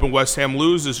kind of hoping West Ham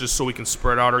loses just so we can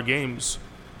spread out our games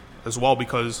as well,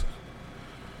 because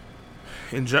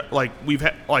we've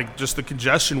had just the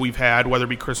congestion we've had, whether it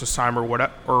be Christmas time or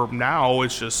whatever, or now,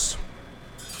 it's just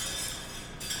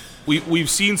we've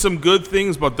seen some good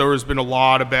things, but there has been a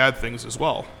lot of bad things as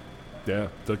well. Yeah,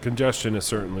 the congestion has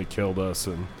certainly killed us,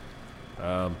 and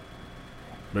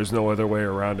there's no other way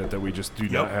around it that we just do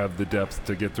not have the depth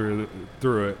to get through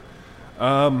it.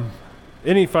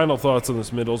 Any final thoughts on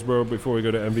this Middlesbrough before we go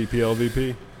to MVP,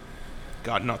 LVP?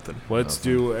 Got nothing. Let's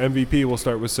do MVP. We'll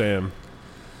start with Sam.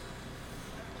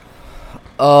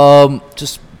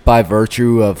 Just by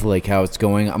virtue of like how it's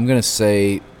going, I'm gonna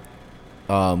say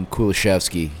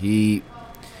Kulusevski.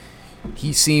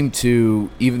 He seemed to,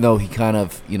 even though he kind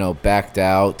of backed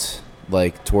out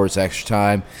like towards extra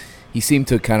time, he seemed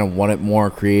to kind of want it more,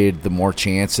 created the more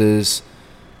chances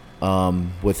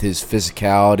with his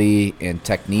physicality and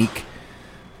technique.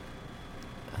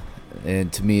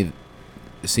 And to me,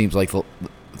 it seems like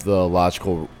the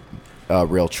logical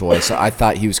real choice. I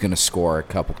thought he was going to score a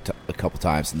couple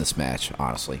times in this match,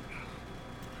 honestly.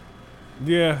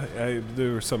 Yeah,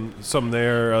 there were some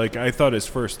there. Like, I thought his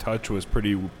first touch was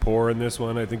pretty poor in this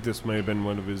one. I think this may have been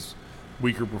one of his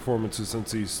weaker performances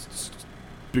since he's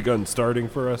begun starting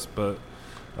for us, but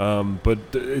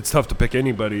it's tough to pick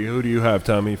anybody. Who do you have,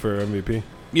 Tommy, for MVP?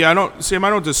 Yeah, I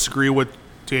don't disagree with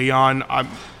Dayon.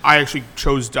 I actually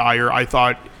chose Dyer. I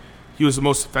thought he was the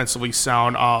most offensively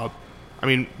sound.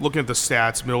 Looking at the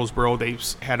stats, Middlesbrough, they've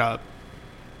had a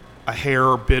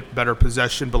hair bit better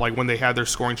possession, but like when they had their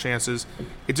scoring chances,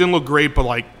 it didn't look great. But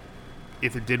like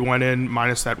if it did went in,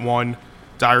 minus that one,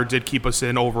 Dyer did keep us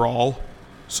in overall.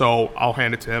 So I'll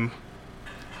hand it to him.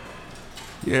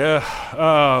 Yeah,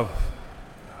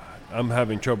 I'm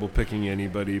having trouble picking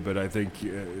anybody, but I think,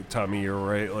 Tommy, you're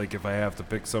right. Like, if I have to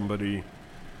pick somebody,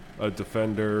 a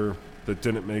defender that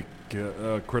didn't make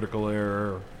a critical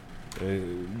error,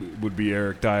 would be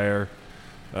Eric Dyer.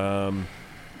 Ben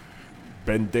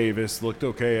Davis looked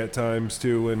okay at times,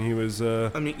 too, when he was...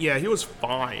 he was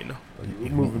fine.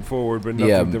 Moving forward, but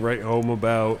nothing to write home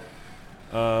about.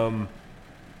 I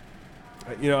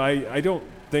don't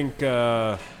think...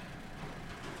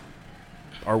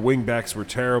 our wingbacks were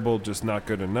terrible, just not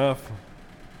good enough.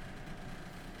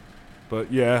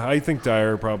 But, yeah, I think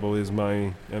Dyer probably is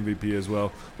my MVP as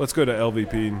well. Let's go to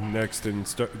LVP next and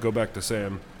go back to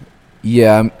Sam.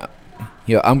 Yeah,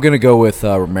 I'm going to go with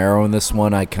Romero in this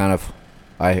one. I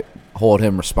hold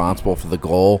him responsible for the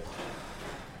goal.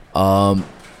 Kind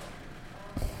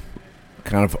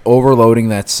of overloading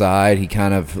that side. He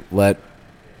kind of let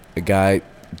a guy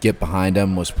get behind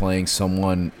him, was playing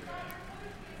someone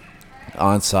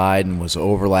onside and was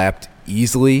overlapped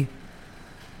easily.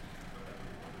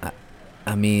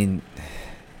 I mean,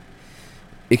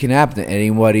 it can happen to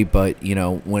anybody, but, you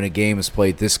know, when a game is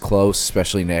played this close,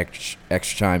 especially in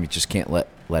extra time, you just can't let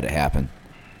it happen.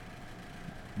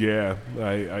 Yeah,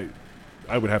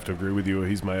 I would have to agree with you.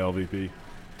 He's my LVP.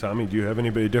 Tommy, do you have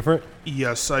anybody different?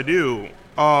 Yes, I do.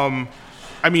 I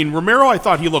mean, Romero, I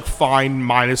thought he looked fine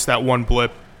minus that one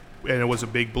blip, and it was a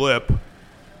big blip.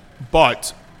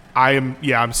 But I'm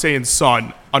saying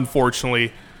Son,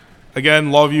 unfortunately. Again,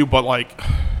 love you, but, like,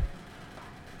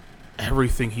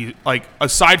 everything he, like,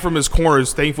 aside from his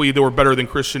corners, thankfully they were better than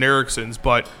Christian Eriksen's,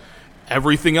 but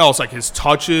everything else, like his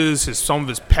touches, some of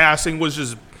his passing was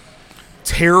just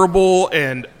terrible.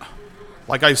 And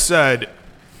like I said,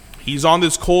 he's on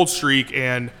this cold streak,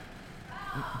 and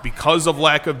because of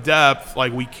lack of depth,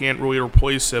 like, we can't really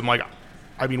replace him. Like,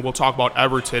 I mean, we'll talk about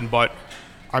Everton, but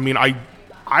I mean,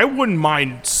 I wouldn't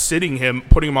mind sitting him,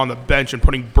 putting him on the bench and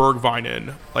putting Bergwijn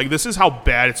in. Like, this is how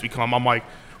bad it's become. I'm like,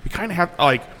 we kind of have,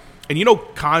 like, and you know,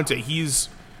 Conte, he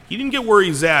didn't get where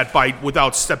he's at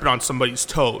without stepping on somebody's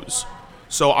toes.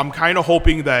 So I'm kind of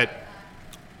hoping that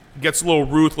he gets a little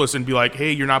ruthless and be like,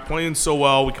 hey, you're not playing so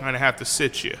well, we kind of have to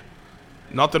sit you.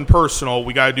 Nothing personal.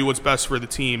 We got to do what's best for the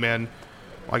team. And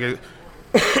like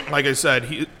I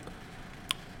said,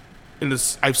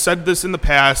 I've said this in the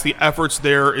past, the effort's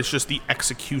there. It's just the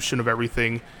execution of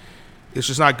everything. It's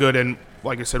just not good. And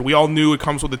like I said, we all knew it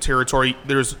comes with the territory.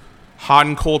 There's hot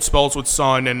and cold spells with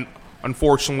Son, and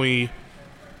unfortunately,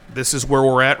 this is where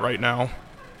we're at right now.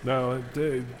 No,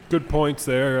 good points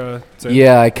there. Sam.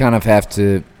 Yeah, I kind of have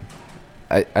to.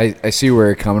 I see where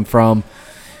you're coming from,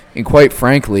 and quite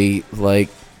frankly, like,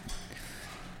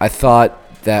 I thought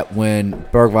that when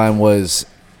Bergwijn was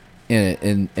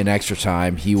in extra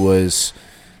time, he was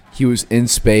in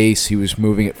space, he was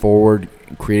moving it forward,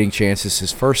 creating chances.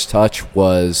 His first touch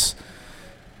was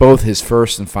both his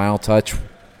first and final touch,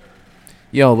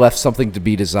 you know, left something to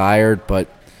be desired, but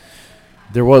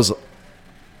there was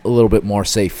a little bit more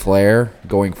safe flair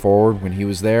going forward when he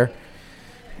was there.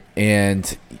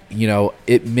 And, you know,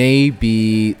 it may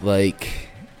be like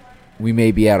we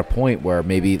may be at a point where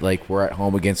maybe like we're at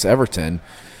home against Everton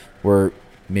where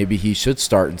maybe he should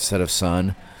start instead of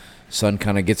Son. Son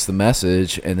kind of gets the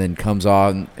message and then comes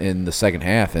on in the second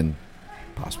half and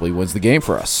possibly wins the game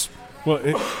for us. Well,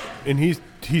 and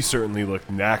he certainly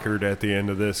looked knackered at the end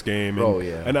of this game. And,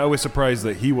 yeah. And I was surprised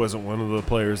that he wasn't one of the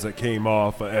players that came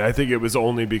off. And I think it was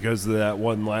only because of that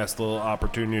one last little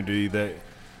opportunity that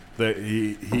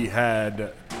he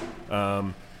had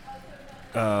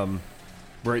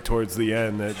right towards the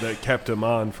end that kept him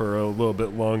on for a little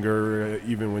bit longer,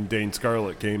 even when Dane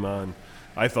Scarlett came on.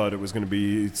 I thought it was going to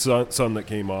be Son that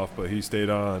came off, but he stayed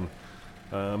on.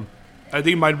 I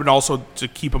think it might have been also to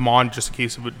keep him on just in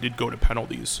case if it did go to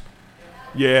penalties.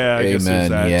 Yeah, I guess there's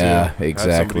that yeah, too.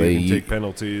 exactly. Have somebody who can take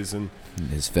penalties and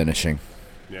his finishing.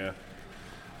 yeah.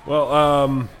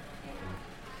 Well,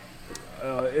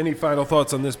 any final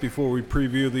thoughts on this before we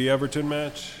preview the Everton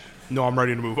match? No, I'm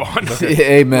ready to move on.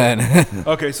 Amen.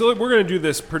 Okay, so we're going to do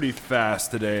this pretty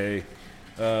fast today.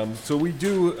 So we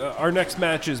do our next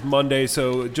match is Monday,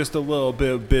 so just a little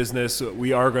bit of business.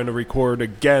 We are going to record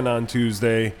again on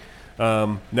Tuesday.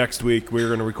 Next week we're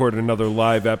going to record another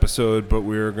live episode, but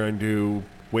we're going to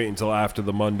wait until after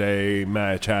the Monday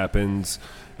match happens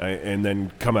and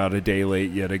then come out a day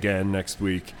late yet again next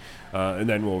week. And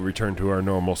then we'll return to our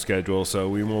normal schedule. So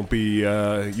we won't be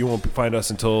you won't find us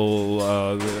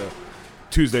until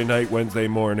Tuesday night, Wednesday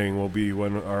morning will be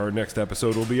when our next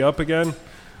episode will be up again.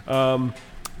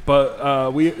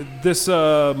 But this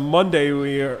Monday,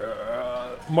 we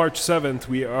are, March 7th,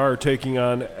 we are taking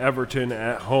on Everton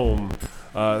at home.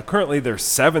 Currently, they're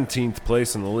 17th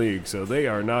place in the league, so they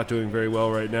are not doing very well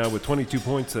right now with 22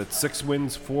 points. That's 6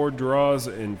 wins, 4 draws,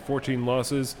 and 14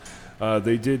 losses.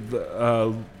 They did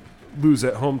lose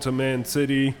at home to Man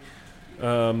City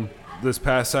this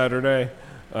past Saturday.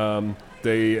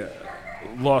 They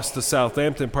lost to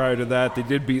Southampton prior to that. They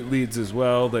did beat Leeds as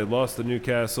well. They lost to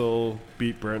Newcastle,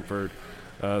 beat Brentford.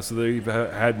 So they've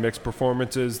had mixed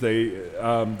performances. They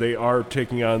are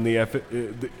taking on the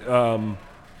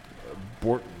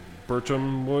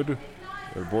Boreham Wood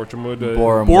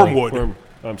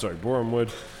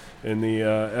in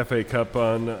the FA Cup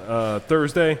on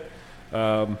Thursday.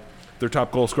 Their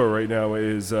top goal scorer right now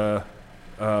is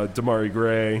Damari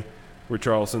Gray.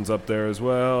 Richarlison's up there as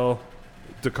well.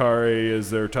 Dakari is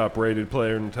their top-rated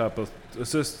player and top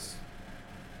assists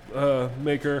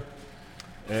maker,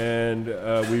 and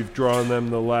we've drawn them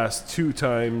the last 2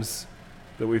 times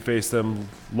that we faced them,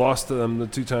 lost to them the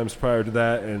 2 times prior to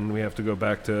that, and we have to go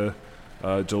back to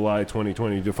July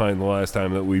 2020 to find the last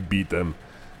time that we beat them.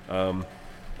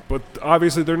 But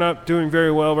obviously they're not doing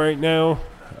very well right now.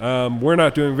 We're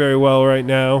not doing very well right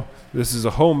now. This is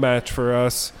a home match for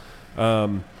us.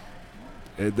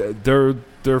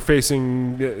 They're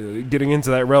facing getting into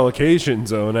that relegation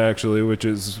zone, actually, which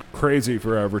is crazy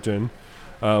for Everton,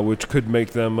 which could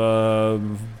make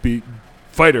them beat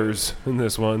fighters in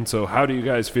this one. So how do you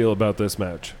guys feel about this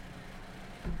match?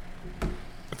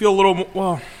 I feel a little,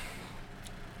 well,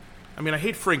 I mean, I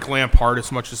hate Frank Lampard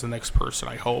as much as the next person,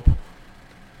 I hope,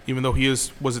 even though he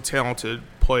was a talented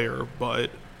player.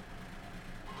 But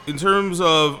in terms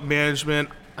of management,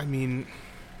 I mean,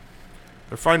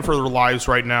 they're fighting for their lives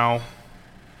right now.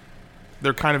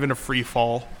 They're kind of in a free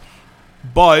fall,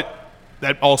 but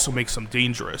that also makes them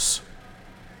dangerous.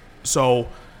 So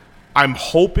I'm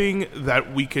hoping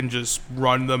that we can just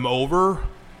run them over.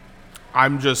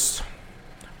 I'll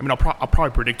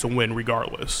probably predict to win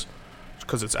regardless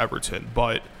because it's Everton.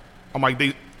 But I'm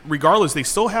like, regardless, they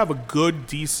still have a good,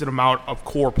 decent amount of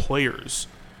core players.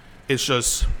 It's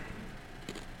just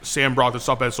Sam brought this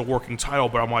up as a working title,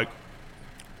 but I'm like,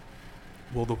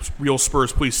 will the real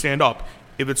Spurs please stand up?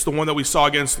 If it's the one that we saw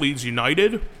against Leeds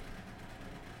United,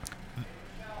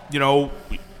 this will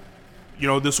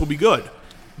be good.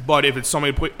 But if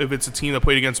it's a team that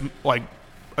played against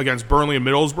Burnley and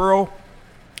Middlesbrough,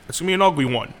 it's gonna be an ugly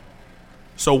one.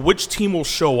 So which team will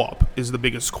show up is the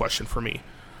biggest question for me.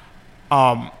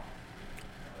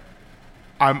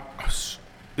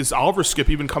 Is Oliver Skip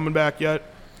even coming back yet?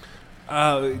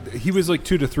 He was like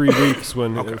 2 to 3 weeks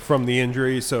from the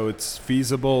injury, so it's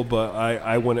feasible, but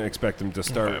I wouldn't expect him to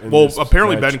start. Okay. Well,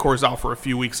 apparently Bencourt's out for a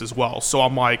few weeks as well. So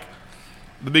I'm like,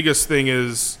 the biggest thing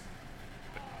is,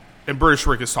 and British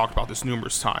Rick has talked about this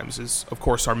numerous times, is of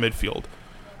course our midfield.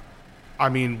 I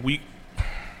mean,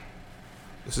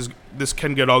 this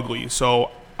can get ugly.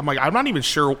 So I'm like, I'm not even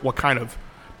sure what kind of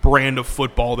brand of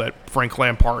football that Frank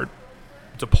Lampard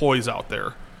deploys out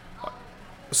there.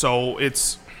 So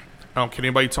can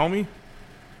anybody tell me?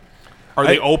 Are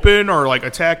they open or like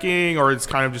attacking, or it's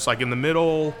kind of just like in the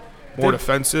middle, more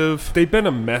defensive? They've been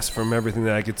a mess from everything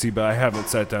that I could see, but I haven't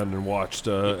sat down and watched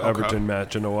Everton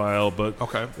match in a while. But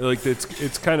like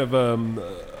it's kind of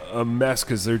a mess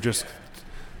because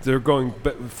they're going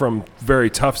from very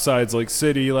tough sides like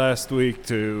City last week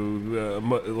to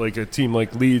like a team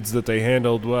like Leeds that they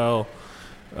handled well,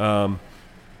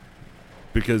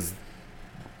 because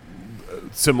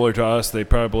similar to us, they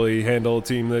probably handle a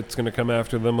team that's going to come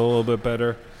after them a little bit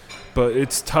better. But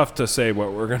it's tough to say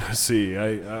what we're going to see.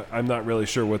 I'm not really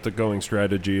sure what the going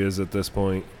strategy is at this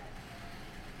point.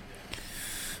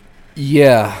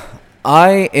 Yeah,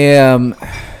 I am.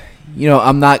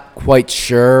 I'm not quite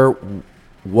sure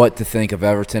what to think of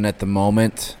Everton at the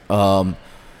moment. I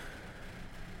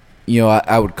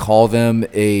would call them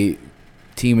a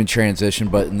team in transition,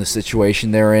 but in the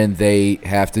situation they're in, they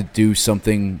have to do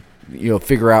something,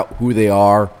 figure out who they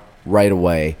are right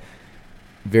away.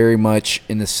 Very much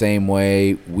in the same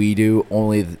way we do,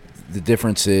 only the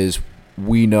difference is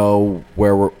we know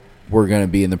where we're going to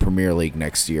be in the Premier League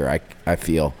next year, I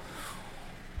feel.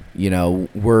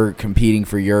 We're competing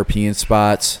for European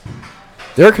spots.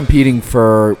 They're competing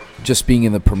for just being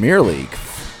in the Premier League,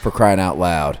 for crying out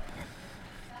loud.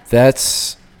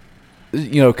 That's,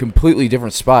 completely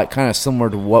different spot, kind of similar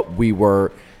to what we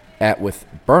were at with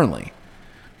Burnley.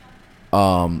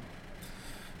 Granted,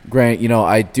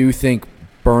 I do think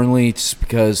Burnley, just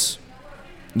because,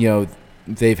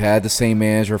 they've had the same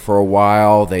manager for a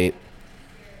while, they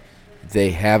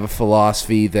have a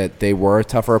philosophy that they were a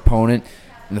tougher opponent,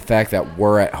 and the fact that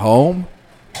we're at home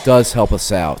does help us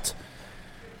out.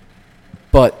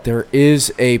 But there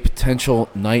is a potential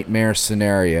nightmare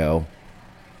scenario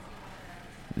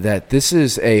that this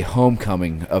is a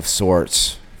homecoming of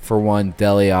sorts for one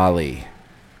Dele Alli,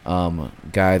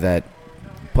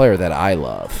 player that I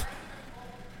love.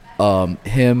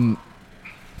 Him,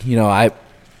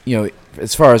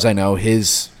 as far as I know,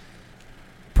 his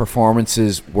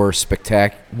performances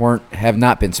have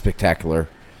not been spectacular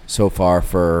so far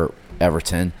for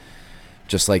Everton,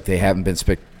 just like they haven't been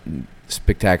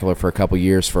spectacular for a couple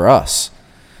years for us.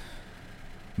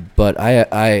 But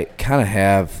I kind of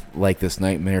have like this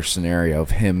nightmare scenario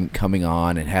of him coming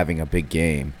on and having a big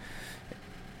game.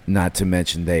 Not to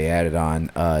mention they added on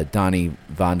Donny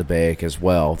van de Beek as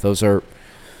well. Those are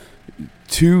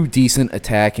two decent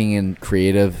attacking and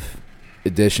creative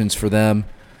additions for them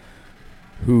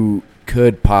who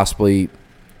could possibly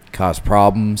cause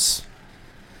problems.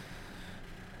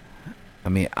 I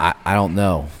mean, I don't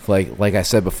know. Like I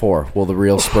said before, will the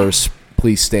real Spurs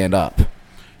please stand up?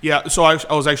 Yeah, so I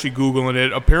was actually Googling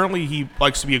it. Apparently, he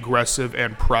likes to be aggressive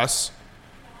and press.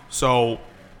 So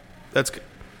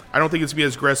I don't think it's be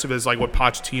as aggressive as like what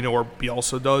Pochettino or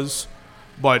Bielsa does,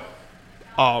 but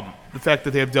the fact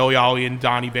that they have Dele Alli and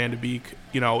Donny Van de Beek,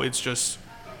 it's just.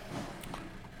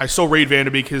 I still rate Van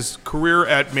de Beek. His career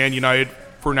at Man United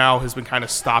for now has been kind of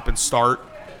stop and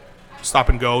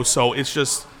go. So it's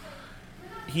just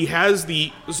he has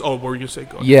the. Oh, what were you gonna say?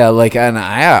 Go ahead. Yeah, and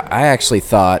I actually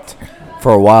thought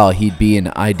for a while he'd be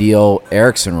an ideal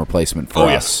Eriksson replacement for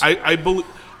us. Yes,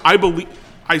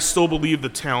 I still believe the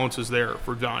talent is there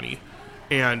for Donny,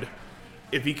 and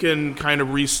if he can kind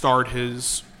of restart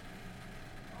his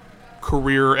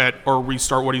career or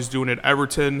restart what he's doing at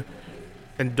Everton.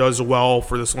 And does well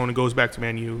for this loan and goes back to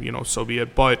Man U, so be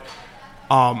it. But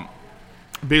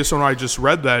based on what I just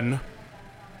read then,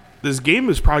 this game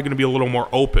is probably going to be a little more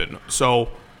open. So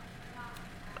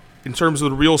in terms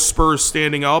of the real Spurs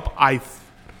standing up,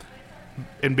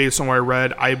 and based on what I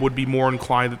read, I would be more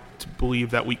inclined to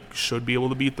believe that we should be able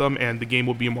to beat them and the game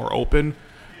will be more open.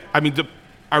 I mean,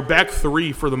 our back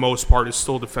three, for the most part, is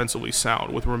still defensively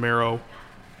sound with Romero,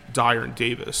 Dyer, and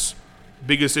Davis.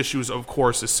 Biggest issues, of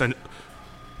course, is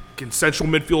can central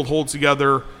midfield hold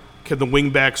together? Can the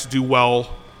wingbacks do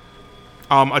well?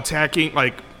 Attacking,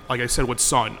 like I said with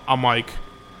Son, I'm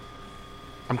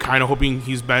kind of hoping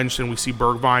he's benched and we see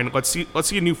Bergwijn. Let's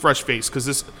see a new fresh face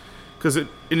because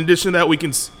in addition to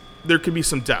that there could be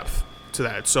some depth to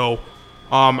that. So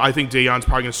I think Dejan's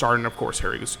probably going to start, and of course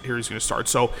Harry's going to start.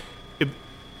 So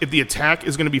if the attack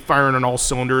is going to be firing on all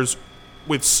cylinders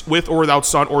with or without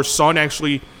Son, or Son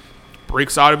actually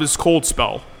breaks out of his cold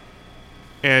spell.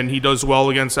 And he does well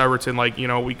against Everton. I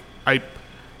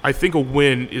think a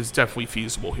win is definitely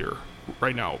feasible here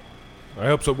right now. I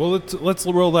hope so. Well, let's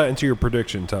roll that into your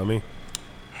prediction, Tommy.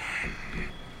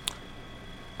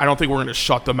 I don't think we're going to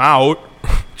shut them out,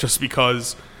 just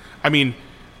because. I mean,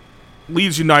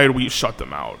 Leeds United, we shut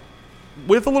them out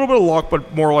with a little bit of luck,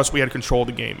 but more or less we had control of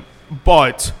the game.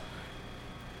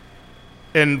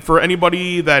 And for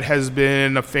anybody that has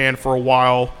been a fan for a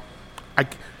while,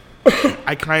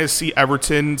 I kind of see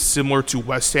Everton similar to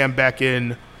West Ham back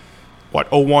in,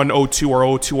 01, 02,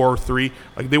 or 02 or 03.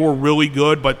 Like, they were really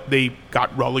good, but they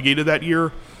got relegated that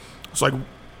year. So,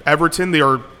 Everton,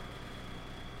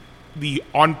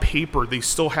 on paper, they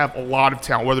still have a lot of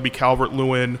talent, whether it be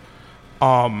Calvert-Lewin,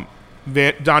 Donny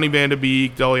Van de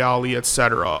Beek, Dele Alli,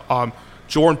 etc.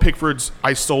 Jordan Pickford's,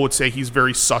 I still would say he's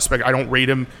very suspect. I don't rate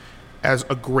him as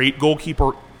a great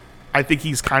goalkeeper. I think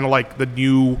he's kind of like the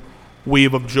new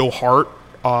wave of Joe Hart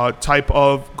type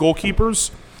of goalkeepers,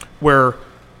 where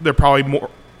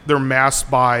they're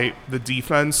masked by the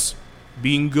defense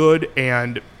being good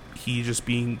and he just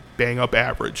being bang up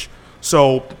average.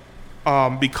 So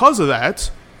because of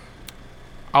that,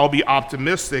 I'll be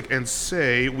optimistic and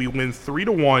say we win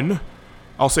 3-1.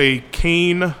 I'll say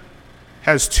Kane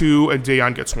has 2 and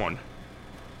Dejan gets 1.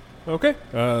 Okay.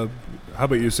 How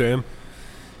about you, Sam?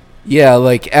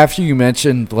 Yeah, after you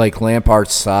mentioned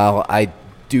Lampard's style, I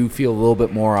do feel a little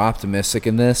bit more optimistic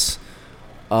in this.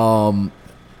 I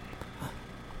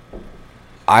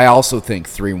also think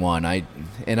 3-1.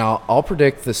 I'll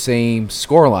predict the same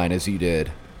scoreline as you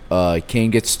did.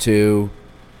 Kane gets 2.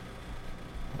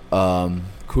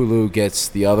 Kulu gets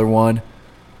the other one.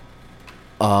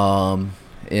 And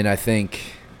I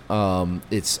think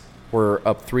we're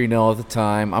up 3-0 at the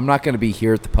time. I'm not going to be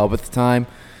here at the pub at the time.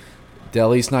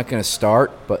 Dele's not going to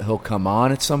start, but he'll come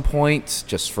on at some point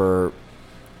because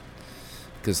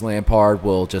Lampard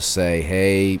will just say,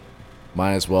 hey,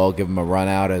 might as well give him a run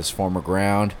out as former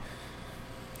ground.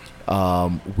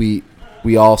 We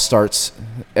all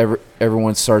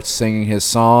everyone starts singing his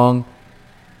song,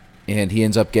 and he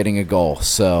ends up getting a goal.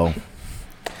 So,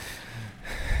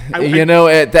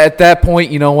 at that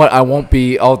point, you know what? I won't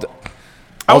be.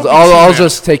 I'll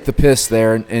just take the piss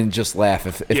there and just laugh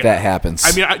if that happens.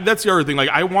 I mean, that's the other thing.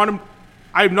 I want him.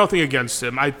 I have nothing against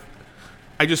him. I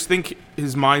just think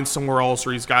his mind's somewhere else,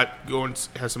 or has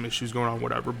some issues going on,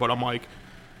 whatever. But I'm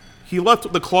he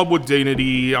left the club with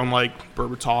dignity. Unlike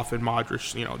Berbatov and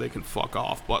Modric, they can fuck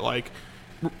off. But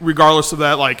regardless of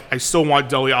that, I still want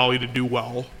Dele Alli to do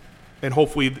well, and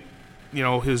hopefully,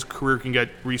 his career can get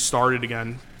restarted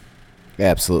again.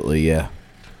 Absolutely, yeah.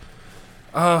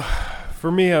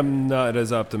 For me, I'm not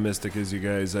as optimistic as you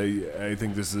guys. I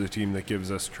think this is a team that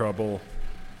gives us trouble.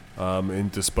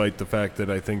 And despite the fact that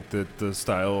I think that the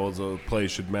styles of play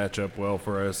should match up well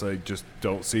for us, I just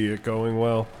don't see it going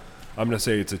well. I'm going to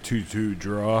say it's a 2-2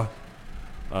 draw.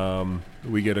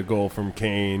 We get a goal from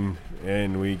Kane,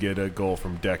 and we get a goal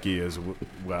from Decky as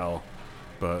well.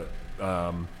 But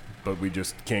we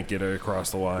just can't get it across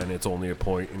the line. It's only a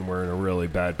point, and we're in a really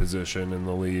bad position in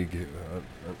the league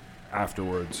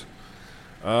afterwards.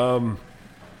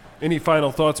 Any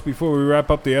final thoughts before we wrap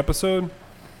up the episode?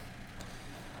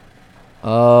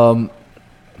 Like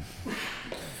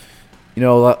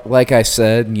I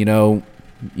said,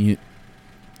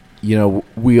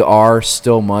 we are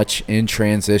still much in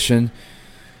transition.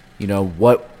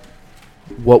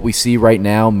 What we see right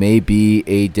now may be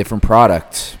a different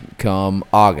product come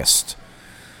August.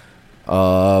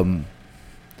 So,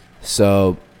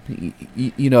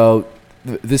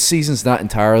 this season's not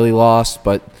entirely lost,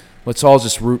 but let's all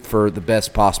just root for the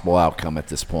best possible outcome at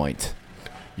this point.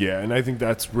 Yeah, and I think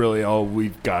that's really all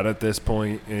we've got at this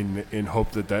point, and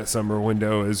hope that summer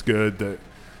window is good,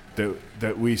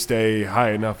 that we stay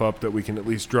high enough up that we can at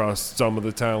least draw some of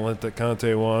the talent that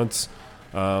Conte wants,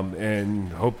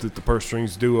 and hope that the purse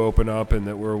strings do open up and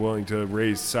that we're willing to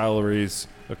raise salaries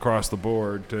across the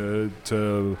board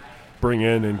to bring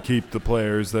in and keep the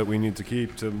players that we need to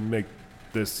keep to make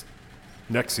this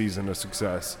next season a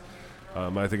success.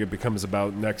 I think it becomes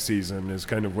about next season is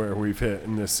kind of where we've hit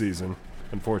in this season,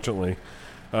 unfortunately.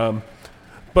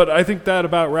 But I think that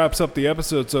about wraps up the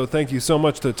episode, so thank you so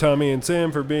much to Tommy and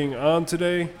Sam for being on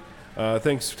today.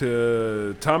 Thanks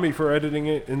to Tommy for editing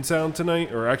it in sound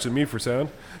tonight, or actually me for sound,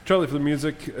 Charlie for the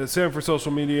music, Sam for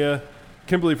social media,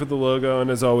 Kimberly for the logo,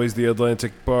 and as always, the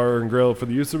Atlantic Bar and Grill for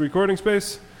the use of the recording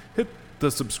space. Hit the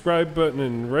subscribe button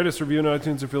and write us a review on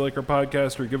iTunes if you like our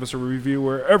podcast, or give us a review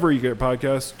wherever you get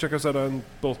podcasts. Check us out on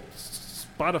both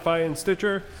Spotify and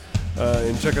Stitcher.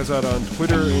 And check us out on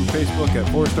Twitter and Facebook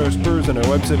at 4 Star Spurs and our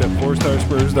website at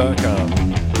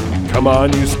 4starspurs.com. Come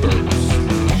on, you Spurs.